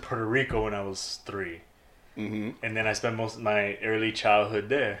moved to Puerto Rico when I was 3, Mm-hmm. and then I spent most of my early childhood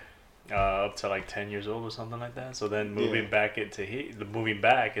there. up to like 10 years old or something like that. So then moving back into moving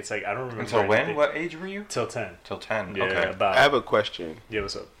back, it's like I don't remember. Until when? anything. What age were you? Till 10. Till 10. Yeah, Okay. about. I have a question. Yeah,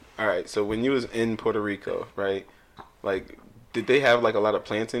 what's up? All right, so when you was in Puerto Rico, right? Like, did they have like a lot of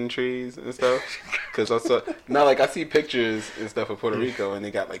plantain trees and stuff? Because I saw now, like I see pictures and stuff of Puerto Rico, and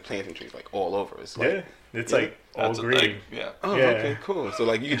they got like plantain trees like all over. It's like, Yeah, it's like all That's a green. thing. Yeah. oh, Yeah. okay, cool. So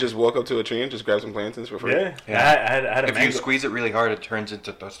like you could just walk up to a tree and just grab some plantains for free. Yeah, Yeah. I had a If you mango. squeeze it really hard, it turns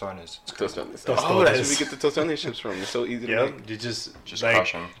into tostones. It's Tostones. Tostones. Oh, that's where we get the tostones chips from. It's so easy to Yep, make. you just like, like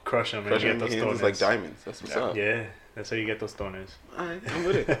crush 'em. and Crush you it in get your those hands, it's like diamonds. That's what's up. Yeah, that's how you get those stoners. All right, I'm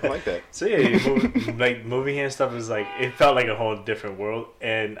with it. I like that. So yeah, you move, like moving here and stuff is like it felt like a whole different world,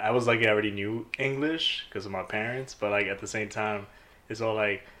 and I was like I already knew English because of my parents, but like at the same time, it's all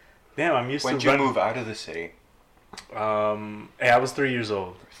like, damn, I'm used When to. did you move out of the city? Hey, I was 3 years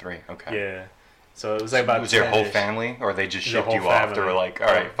old. 3. Okay. Yeah, so it was like about. Was your whole 10-ish. family, or they just The shipped whole you off? They family. were like, all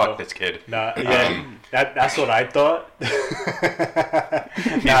right, fuck No. this kid. Nah, yeah, that's what I thought. He's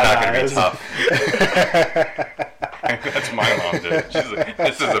not gonna it be was- tough. That's my mom did. She's like,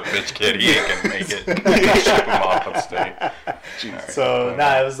 this is a bitch kid. He ain't gonna make it. Ship him off upstate. So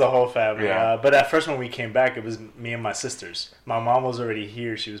it was the whole family. Yeah. But at first when we came back, it was me and my sisters. My mom was already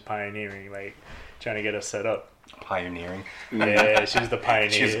here. She was pioneering, like trying to get us set up. Pioneering. Yeah, she was the pioneer.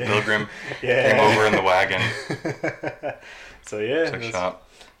 She was a pilgrim. Yeah. Came over in the wagon. So yeah, Took shop.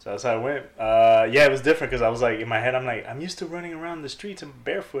 so that's how it went. Yeah, it was different because I was like in my head, I'm like, I'm used to running around the streets and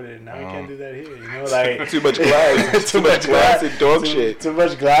barefooted, and now I can't do that here. You know, like Too much glass. Too much glass and dog shit. Too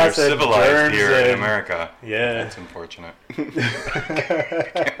much You're glass and civilized germs here in and- America. Yeah. That's unfortunate.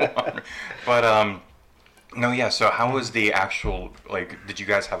 But no, yeah. So how was the actual like? Did you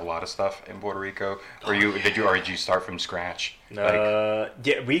guys have a lot of stuff in Puerto Rico, or did you start from scratch? Yeah,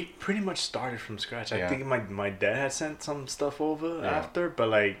 we pretty much started from scratch. I Yeah. think my dad had sent some stuff over Yeah. after, but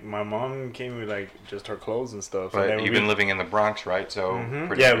like my mom came with like just her clothes and stuff. But and then you've been living in the Bronx, right? So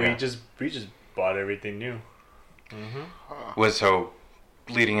pretty, yeah, we just bought everything new. was so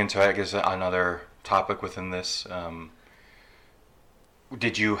leading into I guess another topic within this.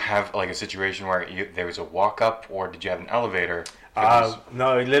 Did you have like a situation where there was a walk up, or did you have an elevator?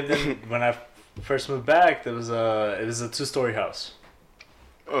 No, we lived in when I first moved back. It was a 2-story house.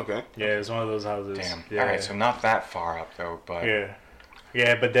 Okay. Yeah, it was one of those houses. Damn. Yeah. All right, so not that far up though, but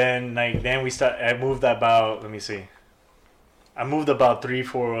Yeah, but then I moved about, let me see. I moved about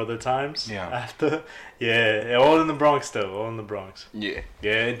 3-4 other times. Yeah. After. Yeah, all in the Bronx still, all in the Bronx. Yeah.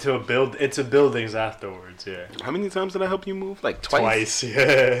 Yeah, into buildings afterwards, yeah. How many times did I help you move? Like twice. Twice,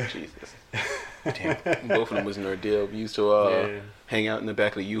 yeah. Jesus. damn. Both of them was an ordeal. We used to Yeah. hang out in the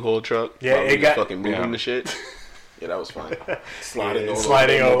back of the U-Haul truck. Yeah, while we it was got- fucking moving Yeah. the shit. Yeah, that was fun. Sliding Yeah, all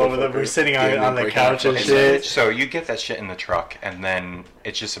sliding all over the, motherfucker. we're sitting on, Yeah, on the breaking couch and fucking shit. So you get that shit in the truck, and then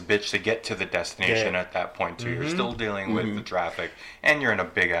it's just a bitch to get to the destination Yeah. at that point too. Mm-hmm. You're still dealing with the traffic, and you're in a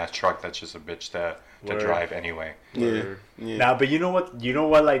big ass truck that's just a bitch to Word. drive anyway. Yeah. Yeah. Nah, but you know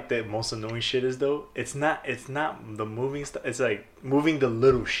what like the most annoying shit is though? It's not the moving stuff. It's like moving the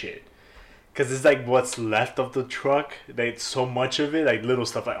little shit. Cause it's like what's left of the truck. Like so much of it, like little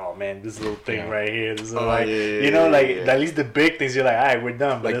stuff. Like oh man, this little thing Yeah. right here. This is Oh, like yeah, yeah, you know, yeah, like yeah. at least the big things. You're like, all right, we're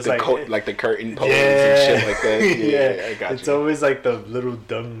done. But Like it's the like the curtain poles yeah, and shit like that. Yeah, I got It's you. always like the little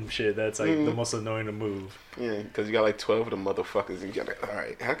dumb shit that's like the most annoying to move. Yeah, because you got like 12 of them motherfuckers, and you got like, all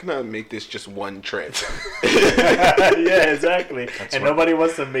right, how can I make this just one trip? Yeah, exactly. And what- nobody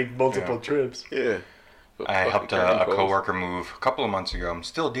wants to make multiple Yeah. trips. Yeah. But I fucking helped curtain a poles. coworker move a couple of months ago. I'm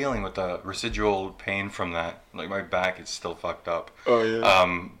still dealing with the residual pain from that. Like my back is still fucked up. Oh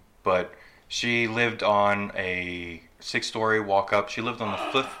yeah. But she lived on a 6-story walk up. She lived on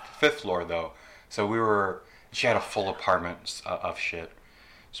the fifth floor though, so she had a full apartment of shit.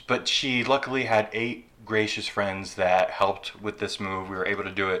 But she luckily had 8 gracious friends that helped with this move. We were able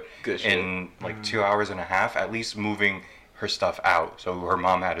to do it Good shit. in like 2 hours and a half, at least moving her stuff out. So her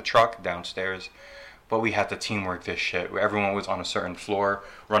mom had a truck downstairs. But we had to teamwork this shit. Everyone was on a certain floor,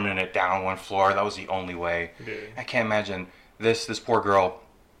 running it down one floor. That was the only way. Yeah. I can't imagine this poor girl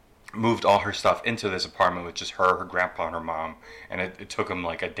moved all her stuff into this apartment with just her grandpa, and her mom, and it took them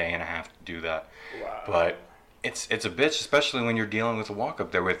like a day and a half to do that. Wow. But it's a bitch, especially when you're dealing with a walk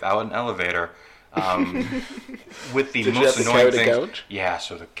up there without an elevator. With the Did you most have to annoying carry the things. couch? Yeah,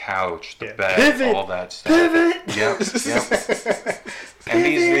 so the couch, the Yeah. bed, Pivot! all that stuff. Yep. And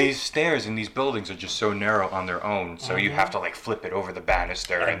these stairs in these buildings are just so narrow on their own, so you have to like flip it over the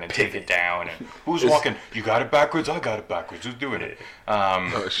banister and then take it down. And who's walking? You got it backwards. I got it backwards. Who's doing it?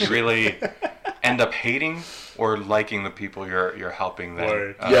 You shit. really end up hating or liking the people you're helping. Then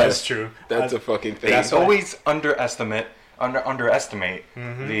Word. Yes. That's true. That's a fucking thing. they That's why- always underestimate underestimate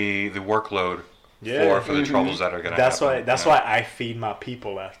the workload Yeah. for the troubles that are gonna That's happen. why I feed my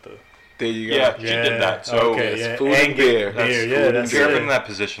people after. There you go. Yeah, she did that. So okay, it's yeah. food and beer. Beer, That's yeah, food that's if you're ever in it. that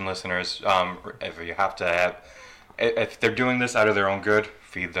position, listeners, if you have to have, if they're doing this out of their own good,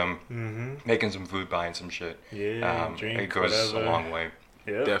 feed them, making some food, buying some shit. Yeah, drink, it goes whatever. a long way.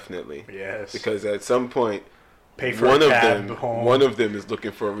 Yep. Definitely. Yes. Because at some point, Pay for one a of cab them, home. one of them is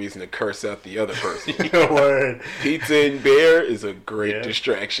looking for a reason to curse out the other person. Word. Pizza and beer is a great Yeah.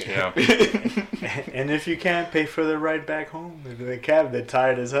 distraction. Yeah. And if you can't pay for the ride back home in the cab, they're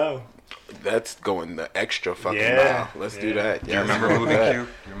tired as hell. That's going the extra fucking Yeah. mile. Let's do Yeah. that. Do you remember moving, Q? Do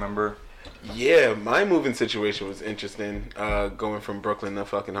you remember? Yeah, my moving situation was interesting. Going from Brooklyn to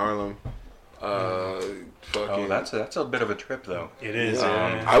fucking Harlem. Fucking. Oh, that's a bit of a trip, though. It is.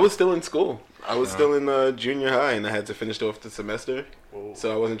 Yeah. I was still in school. I was still in junior high, and I had to finish off the semester.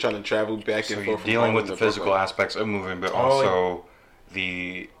 So I wasn't trying to travel back So and you're forth. from dealing Harlem with the to physical Brooklyn. aspects of moving, but also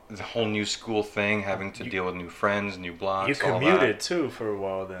the whole new school thing, having to deal with new friends, new blocks. You all commuted that. too for a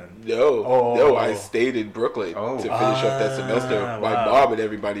while then. No, I stayed in Brooklyn Oh. to finish up that semester. My wow. mom and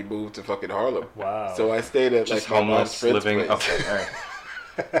everybody moved to fucking Harlem. Wow. So I stayed at Just like my mom's homeless, friend's living. place. Okay, all right.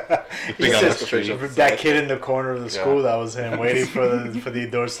 He Being on said the street. that kid in the corner of the Yeah. school, that was him, waiting for the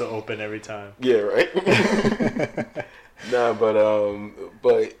doors to open every time. Yeah, right. Nah, but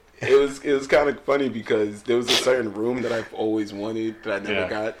it was kind of funny because there was a certain room that I've always wanted that I never Yeah.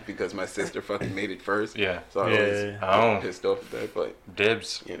 got because my sister fucking made it first. Yeah. So I always Yeah. Oh. got pissed off at that. But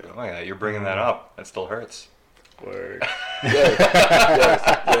Dibs. You know. Oh yeah, you're bringing that up. That still hurts. Word.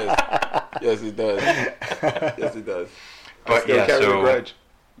 yes, it does. Yes, it does. I But still yeah, carry a so grudge.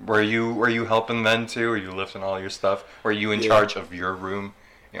 were you helping then too? Were you lifting all your stuff? Were you in Yeah. charge of your room?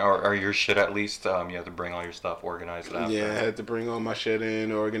 You know, or your shit at least? You had to bring all your stuff, organize it after. Yeah, I had to bring all my shit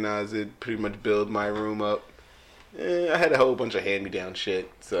in, organize it, pretty much build my room up. I had a whole bunch of hand-me-down shit,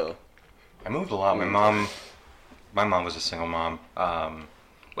 so. I moved a lot. My mom was a single mom.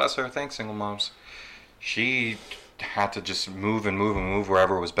 Bless her. Thanks, single moms. She had to just move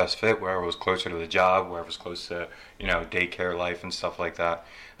wherever was best fit, wherever was closer to the job, wherever was close to, daycare life and stuff like that.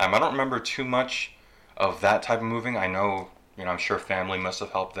 I don't remember too much of that type of moving. I know, I'm sure family must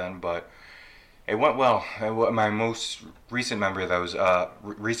have helped then, but it went well. My most recent memory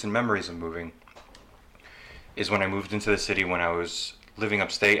recent memories of moving is when I moved into the city when I was living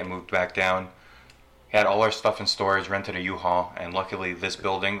upstate and moved back down. Had all our stuff in storage, rented a U-Haul, and luckily this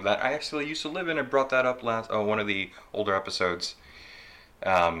building that I actually used to live in, I brought that up one of the older episodes.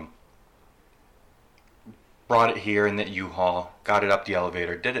 Brought it here in the U-Haul, got it up the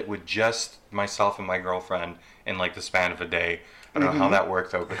elevator, did it with just myself and my girlfriend in like the span of a day. I don't know how that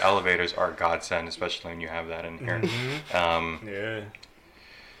worked though, but elevators are a godsend, especially when you have that in here. Yeah.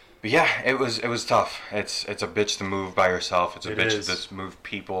 But yeah, it was tough. It's a bitch to move by yourself. It's a It bitch is. to just move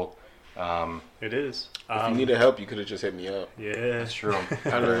people. It is. If you needed help, you could have just hit me up. Yeah. It's true.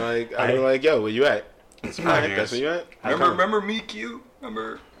 I'd be like, yo, where you at? That's fine. That's where you at. Remember me, Q?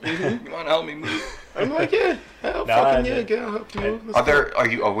 Remember? You want to help me move? I'm like, yeah, hell, Nah, fucking I- yeah, girl, I'll help you move. Let's go. Are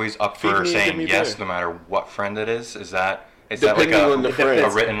you always up Feed for me, give saying me yes beer. no matter what friend it is? Is that like Depending on the a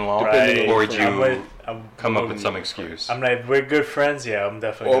friend. written law, Depending or on would the you friend. come up with some excuse? I'm like, we're good friends. Yeah, I'm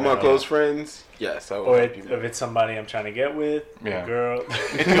definitely. All my gonna close help. friends, yes, I will Or help you if move. it's somebody I'm trying to get with, Yeah. a girl,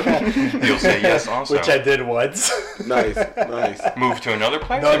 You'll say yes also. which I did once. Nice, nice. Move to another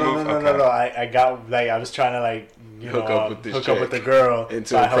place? No, or no, move? no, no, no, no. I got like I was trying to like Hook up with this hook up with chick. the girl. And to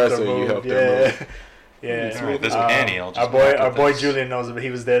so I helped impress her, you move. helped her Yeah, move. yeah. All right, this Um, Annie, I'll just our back boy, our up boy this. Julian knows it. He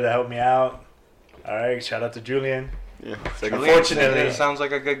was there to help me out. All right, shout out to Julian. Yeah, second Julian Unfortunately- sounds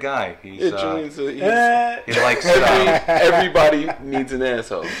like a good guy. He's Yeah, Julian's he's, he likes everybody needs an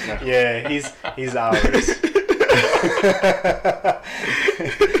asshole. Yeah, he's ours.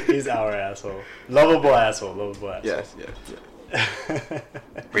 He's our asshole. Lovable asshole. Yes, yes, yes.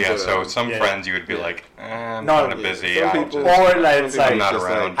 But yeah, so some Yeah. friends you would be like, I'm No, kind of yeah, busy. some I'll people- just- Or like it's Some like I'm not just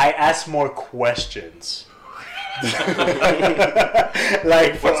around. I ask more questions.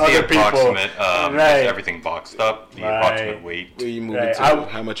 Like for What's the other people. approximate? Right. Is everything boxed up? The Right. approximate weight. Where you moving Right, to? I-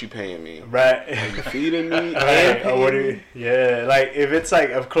 How much you paying me? Right. You feeding me? Right. And Or what do paying you, me? yeah, like if it's like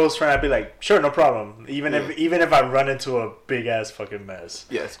a close friend, I'd be like, sure, no problem. Even if I run into a big ass fucking mess.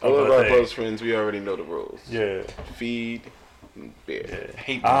 Yes, Of all of a our thing. close friends, we already know the rules. Yeah. Feed, and beer. I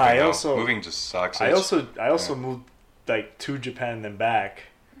hate moving. I though. also- moving just sucks. I It's- also moved like to Japan and then back.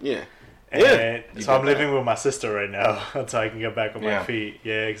 Yeah. And Yeah, you so I'm did that. living with my sister right now until I can get back on Yeah. my feet.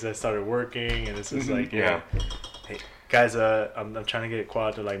 Yeah, because I started working and it's just like, Yeah. hey, guys, I'm trying to get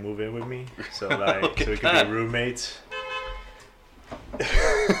Quad to like move in with me, so like Look so we at can that. be roommates.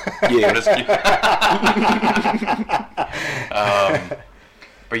 Yeah. Just keep-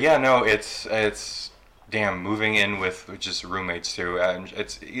 but yeah, no, it's damn moving in with just roommates too.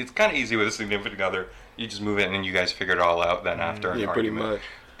 It's kind of easy with a significant other. You just move in and you guys figure it all out then after an Yeah, pretty argument. much.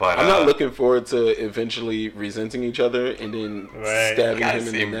 But I'm not looking forward to eventually resenting each other and then Right. stabbing guys him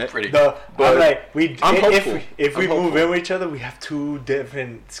in seem the neck. pretty. No, But I'm like I'm if hopeful. if we I'm move hopeful. in with each other, we have 2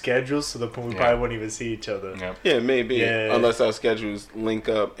 different schedules, so the point we Yeah. probably won't even see each other. Yeah. Yeah, maybe. Yeah. Unless our schedules link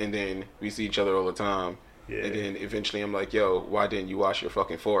up and then we see each other all the time. Yeah. And then eventually I'm like, yo, why didn't you wash your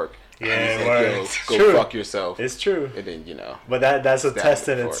fucking fork? Yeah, And he's word. like, yo, It's go true. fuck yourself. It's true, And then, you know. but that's a Stab test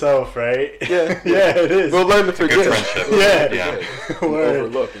it in for it. itself, right? Yeah. yeah, it is. We'll learn to Good forget. friendship. Yeah. Yeah. We'll Word.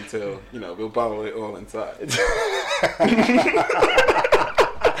 overlook until, you know, we'll bottle it all inside.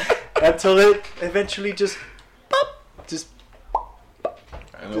 Until it eventually just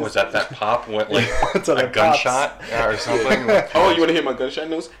I don't know, was that pop went like Until a it pops. gunshot or something? Oh, you want to hear my gunshot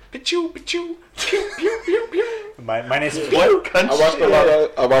noise? Pichu, pichu, pew, pew, pew, pew. mine is What pew,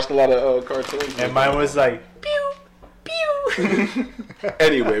 I watched a lot of cartoons. and mine was like pew pew.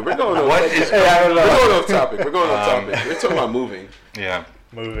 Anyway, we're going off. What is Hey, I don't We're know. going off topic. We're going off topic. We're talking about moving. Yeah.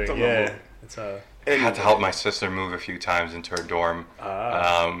 Moving, Talking yeah. about- It's I had to help my sister move a few times into her dorm.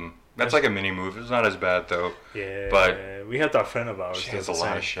 That's like a mini move. It's not as bad though. yeah. But we helped our friend of ours. she do has the a lot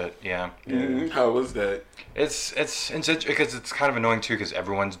same. of shit. Yeah. How was that? It's because it's kind of annoying too because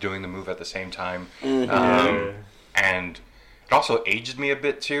everyone's doing the move at the same time. Yeah. And it also aged me a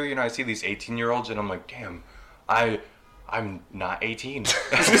bit too. You know, I see these 18-year-olds and I'm like, damn, I'm not 18.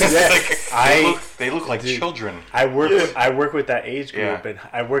 They look like Dude, children. I work with that age group, Yeah. and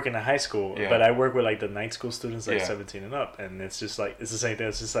I work in a high school, Yeah. but I work with like the night school students, like Yeah. 17 and up, and it's just like it's the same thing.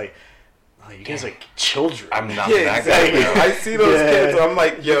 It's just like, oh, you guys are children. I'm not Yeah, that exactly. guy. I see those Yeah. kids. I'm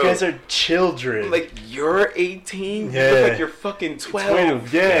like, yo, You guys are children. I'm like, you're 18. You Yeah. look like you're fucking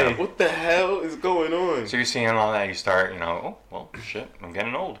 12. Yeah. What the hell is going on? So you're seeing all that, you start, you know, oh, well, shit, I'm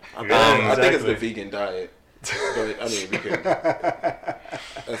getting old. I Yeah, think it's the exactly. vegan diet. But I mean, we could.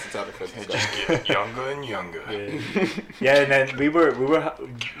 That's the topic for discussion. Just get younger and younger. Yeah, and then we were.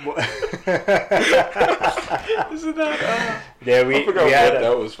 Isn't that? Yeah, we I forgot we what had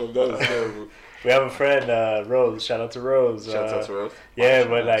that was from. That was terrible. we have a friend, Rose. Shout out to Rose. Shout out to Rose. Yeah,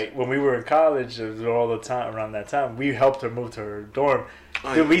 but like when we were in college, it was all the time around that time. We helped her move to her dorm.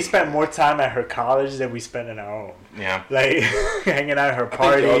 Oh, Dude, yeah. we spent more time at her college than we spent in our own. Yeah. Like hanging out at her I think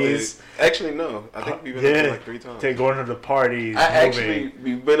y'all did. parties. Actually, no. I think we've been up there Yeah, like 3 times. going to the parties. I moving. actually,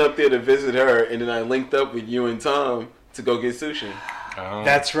 we went up there to visit her, and then I linked up with you and Tom to go get sushi. Oh.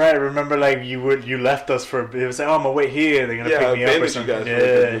 That's right. Remember, like you left us for. It was like, oh, I'm gonna wait here. They're gonna Yeah, I pick me up or abandoned you something. guys for a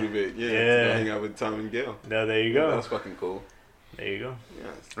Yeah, little bit. Yeah, to Yeah. go hang out with Tom and Gail. No, there you That go. was fucking cool. There you go.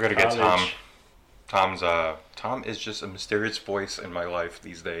 Yes. we gotta get Tom. College. Tom is just a mysterious voice in my life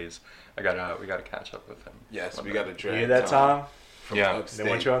these days. We gotta catch up with him. Yes, we got to drag. You hear that, Tom? From Yeah. upstate They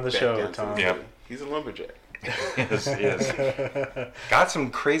want you on the back show, down to Tom. the Yeah. city. He's a lumberjack. Yes, he is. Got some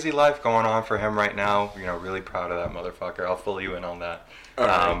crazy life going on for him right now. You know, really proud of that motherfucker. I'll fill you in on that. All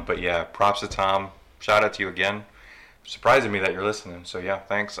right. But yeah, props to Tom. Shout out to you again. Surprising me that you're listening. So yeah,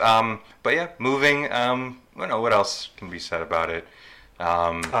 thanks. But yeah, moving. I don't know what else can be said about it.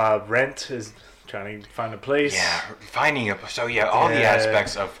 Rent is trying to find a place. Yeah, finding a so yeah, all the Yeah.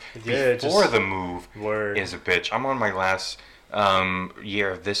 aspects of Yeah, before just- the move Word. is a bitch. I'm on my last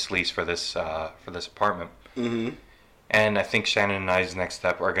year of this lease for this apartment, and I think Shannon and I's next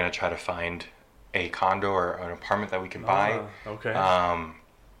step are gonna try to find a condo or an apartment that we can buy. Okay.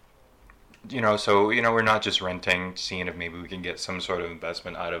 You know, so you know, we're not just renting, seeing if maybe we can get some sort of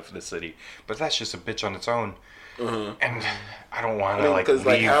investment out of the city, but that's just a bitch on its own. And I don't want to like Because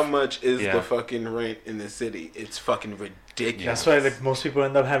like, leave. how much is Yeah. the fucking rent in the city? It's fucking ridiculous. That's why like most people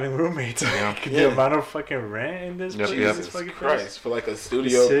end up having roommates. Yeah. The Yeah. amount of fucking rent in this Yep, place, yep. this Jesus fucking Christ! place. For like a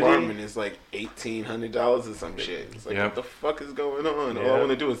studio city? apartment, it's like $1,800 or some shit. It's like, Yep. what the fuck is going on? All Yeah. I want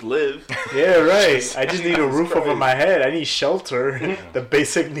to do is live. Yeah, right. I just need a Jesus roof over Christ. my head. I need shelter. The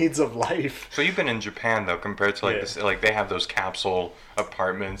basic needs of life. So you've been in Japan though, compared to like Yeah. this, like they have those capsule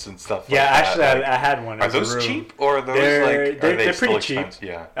apartments and stuff. Yeah, like actually, that. Like, I had one. It are was a those room. cheap or are those They're- like they're- are they they're still pretty cheap. expensive?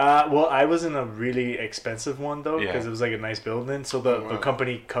 Yeah. Well, I was in a really expensive one though, because Yeah. it was like a nice building. So Oh, the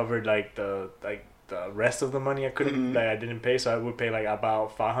company covered like the rest of the money I couldn't that I didn't pay. So I would pay like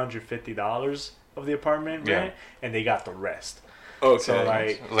about $550 of the apartment Yeah. rent, and they got the rest. Okay. So like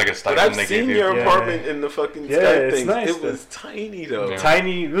It was like a but stipend I've they seen gave you. your Yeah. apartment in the fucking Yeah, Skype it's things. nice, It though. was tiny though. Yeah.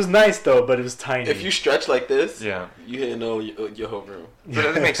 tiny. It was nice though, but it was tiny. If you stretch like this, Yeah. you hitting all your whole room.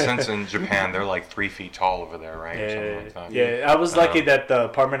 But that makes sense in Japan. They're like 3 feet tall over there, right? Or something like that. Yeah, I was lucky that the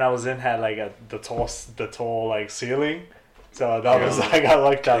apartment I was in had like the tall like ceiling, So that was I got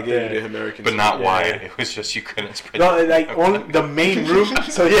lucked I out gave you the there. American But not street. wide. It was just you couldn't spread. No, like only the main room.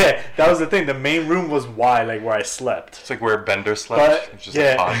 So yeah, that was the thing. The main room was wide, like where I slept. It's like where Bender slept. But, It's just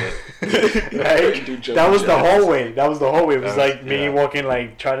yeah. a closet. Right? Do jumping That was the jacks. hallway. That was the hallway. It was That was- like me yeah. walking,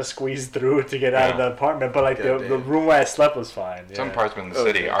 like trying to squeeze through to get out of Yeah. the apartment. But like the Goddamn. room where I slept was fine. Yeah. Some parts in the Oh,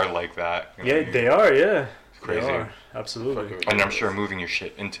 city yeah. are like that. you know, Yeah, they are. Yeah, crazy. They are. Absolutely. Fucking And I'm sure moving your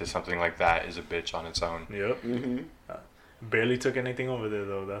shit into something like that is a bitch on its own. Yep. Mm-hmm. Barely took anything over there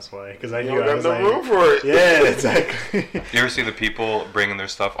though. That's why. Because I You knew don't I got was no like, room for it. yeah, exactly. You ever see the people bringing their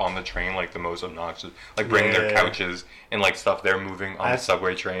stuff on the train, like the most obnoxious, like bringing their Yeah. couches and like stuff they're moving on I- the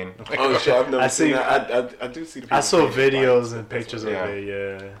subway train? Oh shit! I've never I seen see- that. I do see the. People I saw bringing videos bikes. and That's pictures what- of Yeah. it.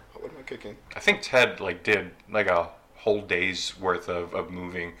 Yeah. What am I kicking? I think Ted like did like a whole day's worth of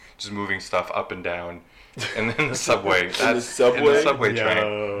moving, just moving stuff up and down, and then the subway. In the subway? In the subway Yo.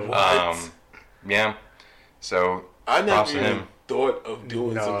 train. What? Yeah. So I never props to even him. thought of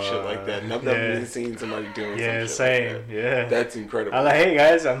doing some shit like that. And I've never Yeah. even seen somebody doing Yeah, some shit same. like that. Yeah. That's incredible. I'm like, hey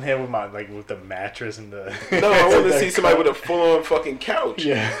guys, I'm here with my with the mattress and the. no, I want to see somebody with a full-on fucking couch.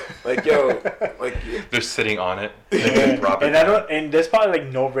 Yeah. Like yo, like They're sitting on it. Yeah. Drop it And I down. don't. And there's probably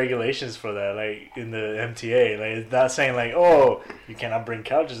like no regulations for that, like in the MTA. Like it's not saying like, oh, you cannot bring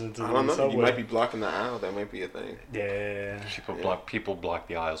couches into I the don't know. subway. You might be blocking the aisle. That might be a thing. Yeah. People block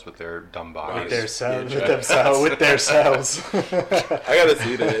the aisles with their dumb With bodies. With Yeah, themselves. With themselves. I gotta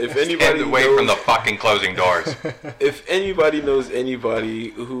see that. If anybody Stand away knows, from the fucking closing doors. if anybody knows anybody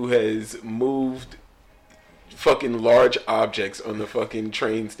who has moved fucking large objects on the fucking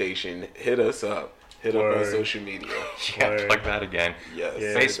train station, hit us up. Hit up on Word. social media. Yeah, Word. plug that again. Yes.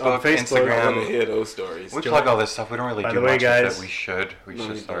 Yeah. Facebook, On Facebook. I want to Instagram. hear those stories. We plug all this stuff. We don't really By do the way, much with guys- it. We should. We No,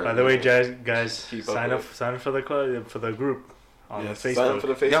 should you start. By the way, guys, Keep up sign up with for the club for the group on Yes. Facebook. Sign up for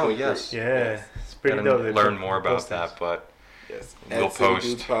the Facebook No, group. yes. Yeah, Yes. it's pretty Gotta dope. They learn put more about postings. that, but Yes. We'll At City post.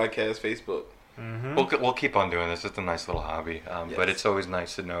 Dudes Podcast Facebook. we'll keep on doing this. It's a nice little hobby, but Yes. it's always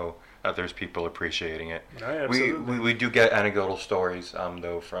nice to know that there's people appreciating it. Oh, yeah, we, absolutely. we do get anecdotal stories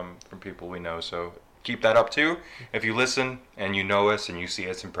though from people we know, so keep that up too. If you listen and you know us and you see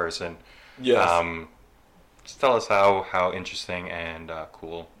us in person, Yes. just tell us how interesting and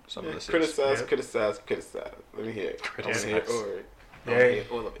cool some of this is. Criticize, Yep. criticize. Let me hear it. I wanna hear Criticize. all right. I Yeah, wanna hear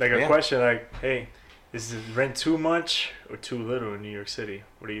all of it. like a Yeah. question like, hey, is rent too much or too little in New York City?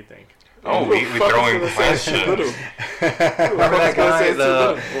 What do you think? Oh, Who we the fuck is throwing gonna say questions. it's too little? Remember that Who's gonna say guy? it's too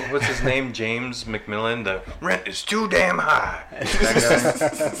little? What's his name? James McMillan. The rent is too damn high.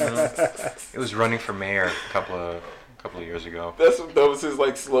 That guy? No. He was running for mayor a couple of years ago. That was his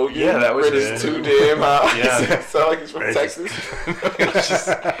like slogan. Yeah, that was Rent his- is too damn high. Yeah. Sound like he's from Rent is- Texas. It was just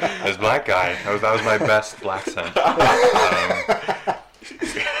this black guy. That was my best black scent.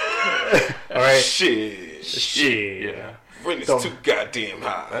 All right, Shit. shit. Yeah. Rent is Don't- too goddamn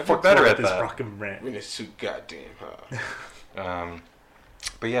high. I'd be better at this that. fucking rent. Rent is too goddamn high.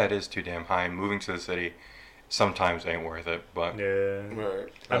 But yeah, it is too damn high. Moving to the city sometimes ain't worth it. But Yeah. Right.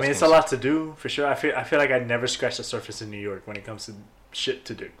 I mean, it's a lot to do for sure. I feel like I never scratch the surface in New York when it comes to shit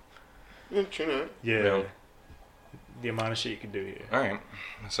to do. Yeah, true that. Yeah. Yeah. The amount of shit you can do here. all right.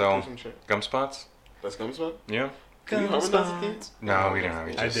 Do So some shit. gum spots. Let's come spot. Yeah. Can you harmonize the kids? No, we don't know.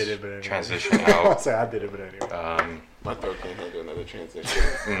 We I just did it, but anyway. transition I out. say I did it, but anyway. My throat can't handle another transition.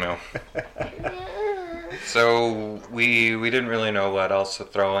 No. So we didn't really know what else to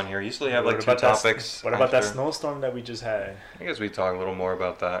throw on here. Usually have like two topics. What about that after. snowstorm that we just had? I guess we talk a little more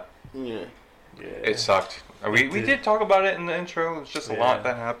about that. Yeah. Yeah. It sucked. We did. did talk about it in the intro. It was just a Yeah. lot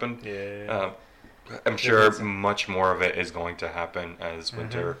that happened. Yeah. I'm sure was. much more of it is going to happen as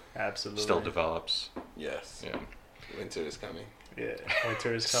winter Absolutely. still develops. Yes. Yeah. Winter is coming. Yeah.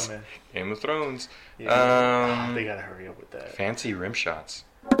 Winter is coming. Game of Thrones. Yeah. They gotta hurry up with that. Fancy rim shots.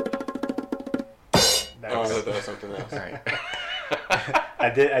 That Oh, I was- thought that was something else. All right. I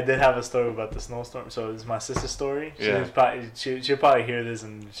did have a story about the snowstorm. So it's my sister's story. Yeah. She'll probably hear this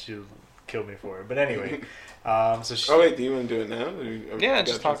and she'll kill me for it. But anyway, so she, Oh wait, do you want to do it now? Yeah,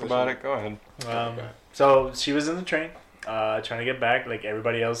 just talk about it. Go ahead. so she was in the train, trying to get back. Like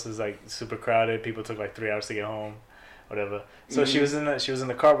everybody else is like super crowded. People took like 3 hours to get home, whatever. So she was in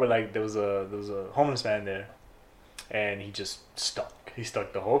the car where like there was a homeless man there, and he just stuck. He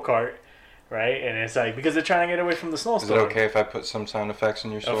stuck the whole cart. Right, and it's like because they're trying to get away from the Is snowstorm. it okay if I put some sound effects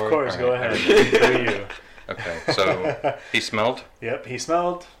in your story? Of course, All go right. ahead. Do you? Okay, so he smelled. Yep, he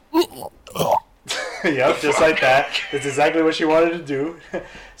smelled. Yep, just like that. That's exactly what she wanted to do.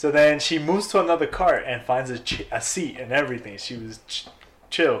 So then she moves to another cart and finds a seat and everything. She was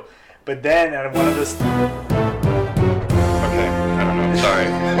chill. But then at one of the... Okay, I don't know. Sorry.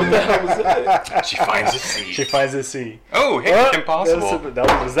 What the hell was that? She finds a sea. She finds a sea. Oh, hey, What? impossible.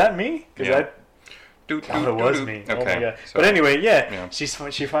 Was that me? Because Yeah. it was me. Okay. Oh my god. So, But anyway, yeah, yeah.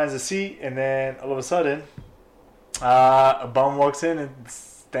 she finds a seat, and then all of a sudden, a bum walks in and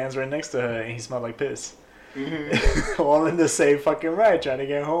stands right next to her, and he smelled like piss. Mm-hmm. All in the same fucking ride, trying to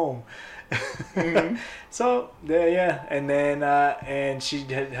get home. Mm-hmm. So yeah, and then and she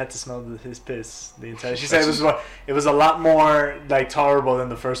had to smell his piss the entire. She said it was a lot more like tolerable than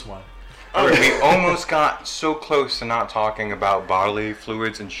the first one. We almost got so close to not talking about bodily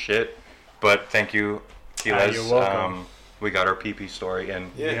fluids and shit, but thank you, Keyless. You're welcome. We got our pee-pee story in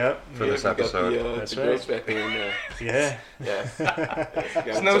Yeah. Yep. for yep. this episode. That's the right. gross factor in there. Yeah. Yes.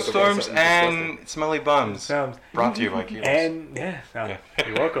 Yes. Snowstorms and smelly bums. Sounds. Brought to you by Keyless. And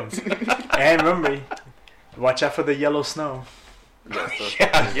you're welcome. And remember, watch out for the yellow snow. Don't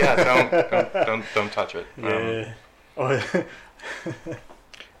touch it. Yeah.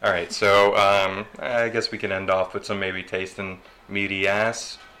 All right, so I guess we can end off with some maybe taste and meaty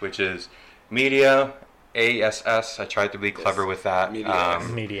ass, which is media, ASS. I tried to be clever with that. Media ass.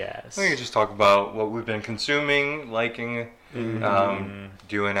 Media ass. We can just talk about what we've been consuming, liking,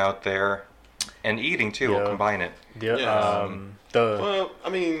 doing out there, and eating too. We'll Yeah. combine it. Yeah. Yeah. The Well, I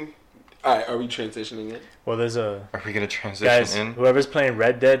mean, alright, are we transitioning it? well, there's a Are we gonna transition guys. in? Whoever's playing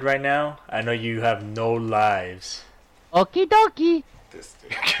Red Dead right now, I know you have no lives. Okie dokie. This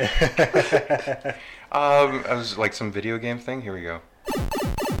dude. I was like some video game thing. Here we go.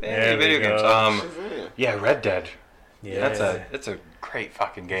 There we video go. games. Shazam. Yeah, Red Dead. Yeah. That's a great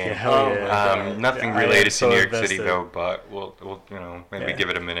fucking game. Yeah, hell yeah. Nothing I am related so to New York City invested. though, but we'll maybe Yeah. give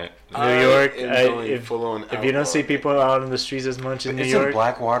it a minute. New York. I am going If full-on you don't see outlaw. people out in the streets as much in New Isn't York,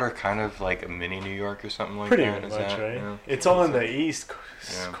 Blackwater kind of like a mini New York or something like pretty that? much, Is that, right? yeah? It's all in the East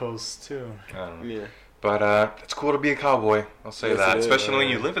Yeah. Coast too. I don't know. Yeah. But it's cool to be a cowboy. I'll say Yes, that. it is. Especially when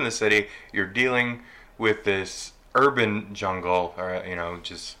you live in the city, you're dealing with this urban jungle, or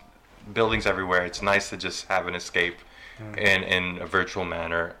just buildings everywhere. It's nice to just have an escape in a virtual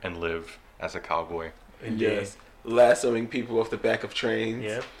manner and live as a cowboy. Yes. Lassoing people off the back of trains.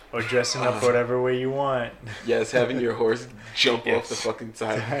 Yep. Or dressing up whatever way you want. Yes, having your horse jump Yes. off the fucking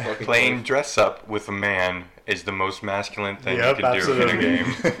side of the fucking Playing cliff. dress up with a man is the most masculine thing Yep, you can do in a absolutely.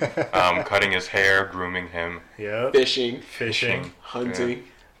 game. Cutting his hair, grooming him, Yep. Fishing, Fishing. hunting.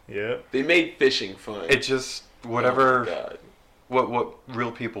 Yep. They made fishing fun. It just Oh my whatever God. what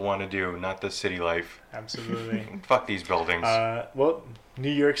real people want to do, not the city life. Absolutely. Fuck these buildings. Well, New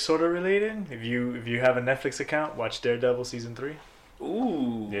York sort of related. If you have a Netflix account, watch Daredevil season 3.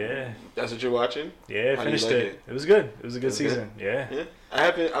 Ooh. Yeah. That's what you're watching? Yeah, How do you finished like it. it? It was good. It was a good was good? season. Yeah. Yeah.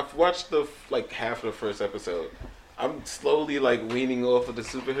 I've watched like half of the first episode. I'm slowly like weaning off of the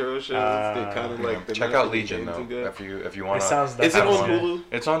superhero shows. They're kind of Yeah. like they're Check not out really Legion getting though. too good. If you It want to. sounds Is it on yeah. Hulu?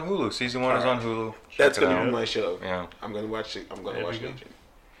 It's on Hulu. Season 1 is on Hulu. Check That's it gonna out. be my show. Yeah. I'm gonna watch it. I'm gonna There watch we go. Legion.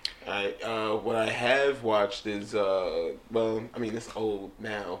 Alright, what I have watched is well, I mean it's old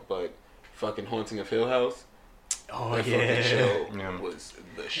now, but fucking Haunting of Hill House. Oh That yeah. fucking show Yeah. was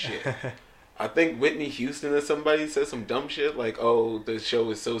the shit. I think Whitney Houston or somebody said some dumb shit like, "Oh, the show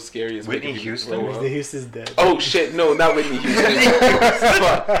is so scary." It's Whitney making people Houston? throw up." The Houston's dead. Oh shit! No, not Whitney Houston.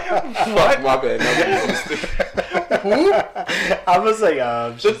 Fuck, my bad. Not Whitney Houston. I was like,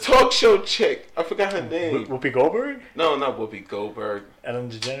 The talk show chick. I forgot her name. Whoopi Goldberg, No, not Whoopi Goldberg. Ellen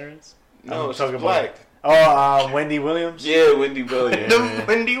DeGeneres. No, I'm she's talking black. about- Oh, Wendy Williams. Yeah, Wendy Williams. The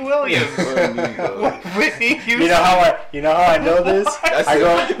Wendy Williams. Wendy Williams. Whitney Houston. You know how I know this? That's I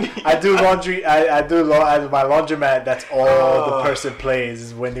go, it. I do laundry. I do my laundromat. That's all the person plays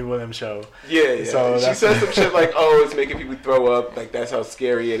is Wendy Williams show. Yeah. So She that's- said some shit like, "Oh, it's making people throw up. Like that's how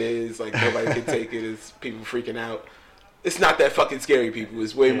scary it is. Like nobody can take it. It's people freaking out. It's not that fucking scary, people.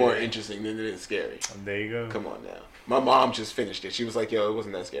 It's way more interesting than it is scary. There you go. Come on now. My mom just finished it. She was like, "Yo, it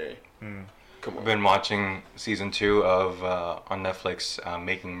wasn't that scary." Come I've on. been watching season 2 of on Netflix,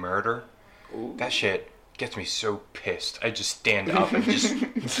 Making Murder. Ooh. That shit gets me so pissed. I just stand up and just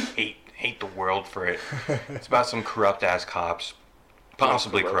hate the world for it. It's about some corrupt ass cops,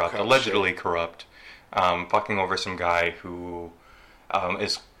 possibly corrupt, Corrupt allegedly corrupt, fucking over some guy who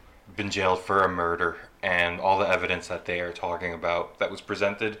is been jailed for a murder, and all the evidence that they are talking about that was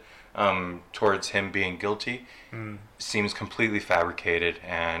presented towards him being guilty seems completely fabricated,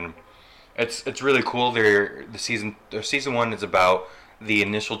 and it's really cool. Season 1 is about the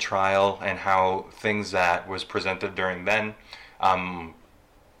initial trial and how things that was presented during then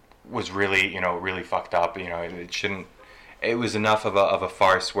was really really fucked up. It shouldn't. It was enough of a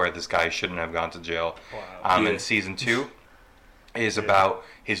farce where this guy shouldn't have gone to jail. Wow. And season 2 is about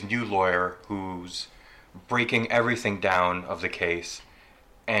his new lawyer who's breaking everything down of the case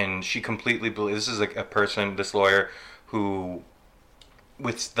and she completely believes, this is like a person, this lawyer, who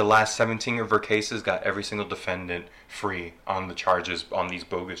with the last 17 of her cases got every single defendant free on the charges, on these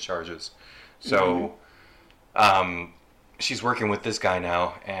bogus charges. So she's working with this guy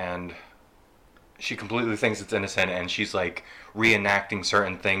now, and she completely thinks it's innocent, and she's like reenacting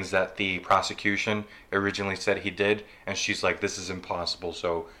certain things that the prosecution originally said he did, and she's like, this is impossible.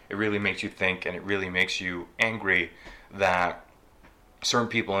 So it really makes you think, and it really makes you angry that certain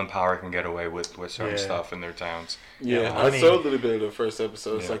people in power can get away with certain stuff in their towns. Yeah, I saw a little bit of the first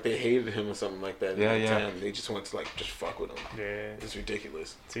episode. It's like they hated him or something like that. Town. They just want to like just fuck with him. Yeah, it's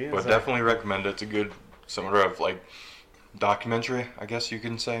ridiculous. But definitely recommend it. It's a good sort of like documentary, I guess you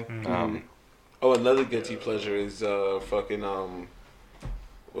can say. Oh, another guilty pleasure is fucking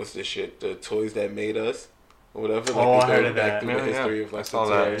what's this shit? The Toys That Made Us or whatever. Like, I heard of back that. through the history of like I saw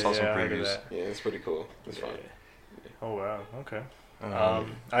that. I saw some I heard of previews. that. Yeah, it's pretty cool. It's fun. Oh wow. Okay.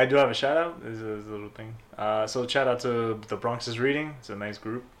 I do have a shout out. This is a little thing. So shout out to the Bronx is Reading. It's a nice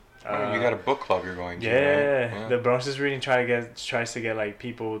group. You got a book club you're going to. Yeah, right? the Bronx is Reading tries to get like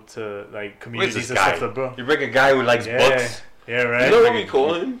people to like communities Where's this and guy? stuff to book. You bring a guy who likes books. Yeah, right. You know what we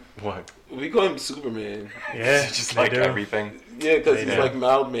call him? What? We call him Superman. Yeah, Just they like do. everything. Yeah, because he's like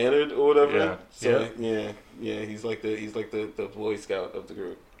mild mannered or whatever. Yeah. So yeah, he's like the Boy Scout of the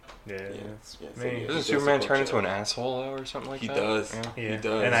group. Yeah, Doesn't Superman turn into an asshole or something like He that? does. Yeah. He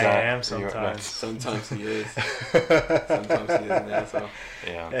does. And I am sometimes. Sometimes he is. Sometimes he is an asshole.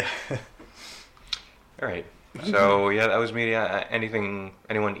 Yeah. All right. So yeah, that was media. Anyone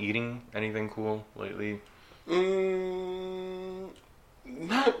eating anything cool lately?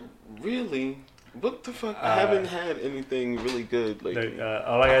 Not really. What the fuck? I haven't had anything really good lately.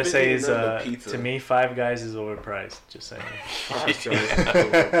 All I gotta say is, pizza. to me, Five Guys is overpriced. Just saying.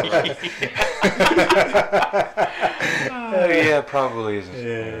 Yeah, probably isn't.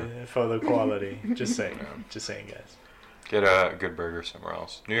 Yeah, for the quality. Just saying. Just saying, guys. Get a good burger somewhere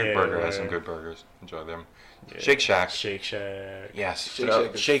else. New York Burger has some good burgers. Enjoy them. Shake Shack. Shake Shack. Yes.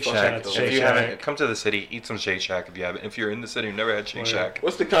 Shake Shack is If you Shack. haven't, come to the city, eat some Shake Shack if you haven't. If you're in the city, you've never had Shake Shack.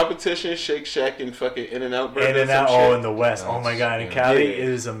 What's the competition? Shake Shack and fucking In-N-Out Burger. In-N-Out, some in the West. Oh my god, in Yeah. Cali, Yeah. it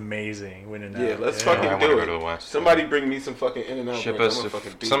is amazing. In-N-Out. Yeah, let's I fucking wanna do go it. to the West. Somebody bring me some fucking In-N-Out Ship burger. us, I'm gonna if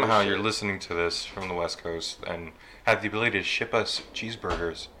fucking beat somehow this you're shit. listening to this from the West Coast and have the ability to ship us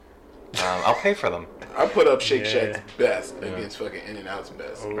cheeseburgers, I'll pay for them. I put up Shake Yeah. Shack's best against fucking In-N-Out's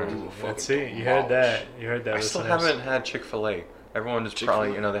best. Let's see. You heard that. You heard that. I still listeners. haven't had Chick-fil-A. Everyone is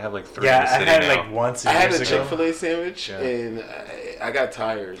probably, they have like 3 Yeah, in the I city had now. like once I had years a ago. Chick-fil-A sandwich and I got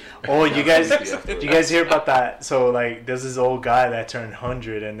tired. Oh, you guys, Afterwards. do you guys hear about that? So like, there's this old guy that turned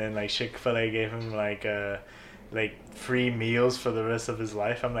 100, and then like Chick-fil-A gave him like free meals for the rest of his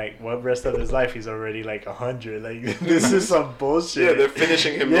life. I'm like, what rest of his life? He's already like 100. Like this is some bullshit. Yeah, they're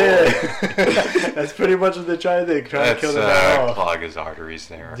finishing him Yeah, that's pretty much what they're trying to do. Trying to kill the man off. Clog his arteries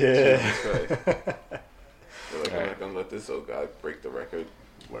there. Yeah. Jesus Christ. I'm not gonna let this old guy break the record.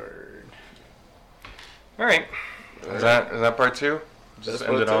 Word. All right. Is that part 2? Just That's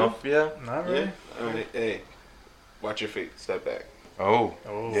end it part off. Yeah. Not really. Yeah. All right. Hey, watch your feet. Step back. Oh.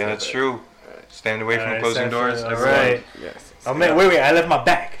 Yeah, that's true. Stand away from Alright, closing stand doors. for- Everyone. alright. Yes. Oh man, wait, I left my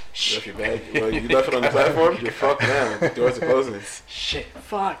bag. You left your bag. Well, you left it on the platform. You're fucked now. The doors are closing. Shit,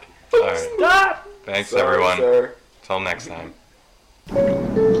 fuck. All right. Stop. Thanks, Sorry, everyone. sir. Till next time.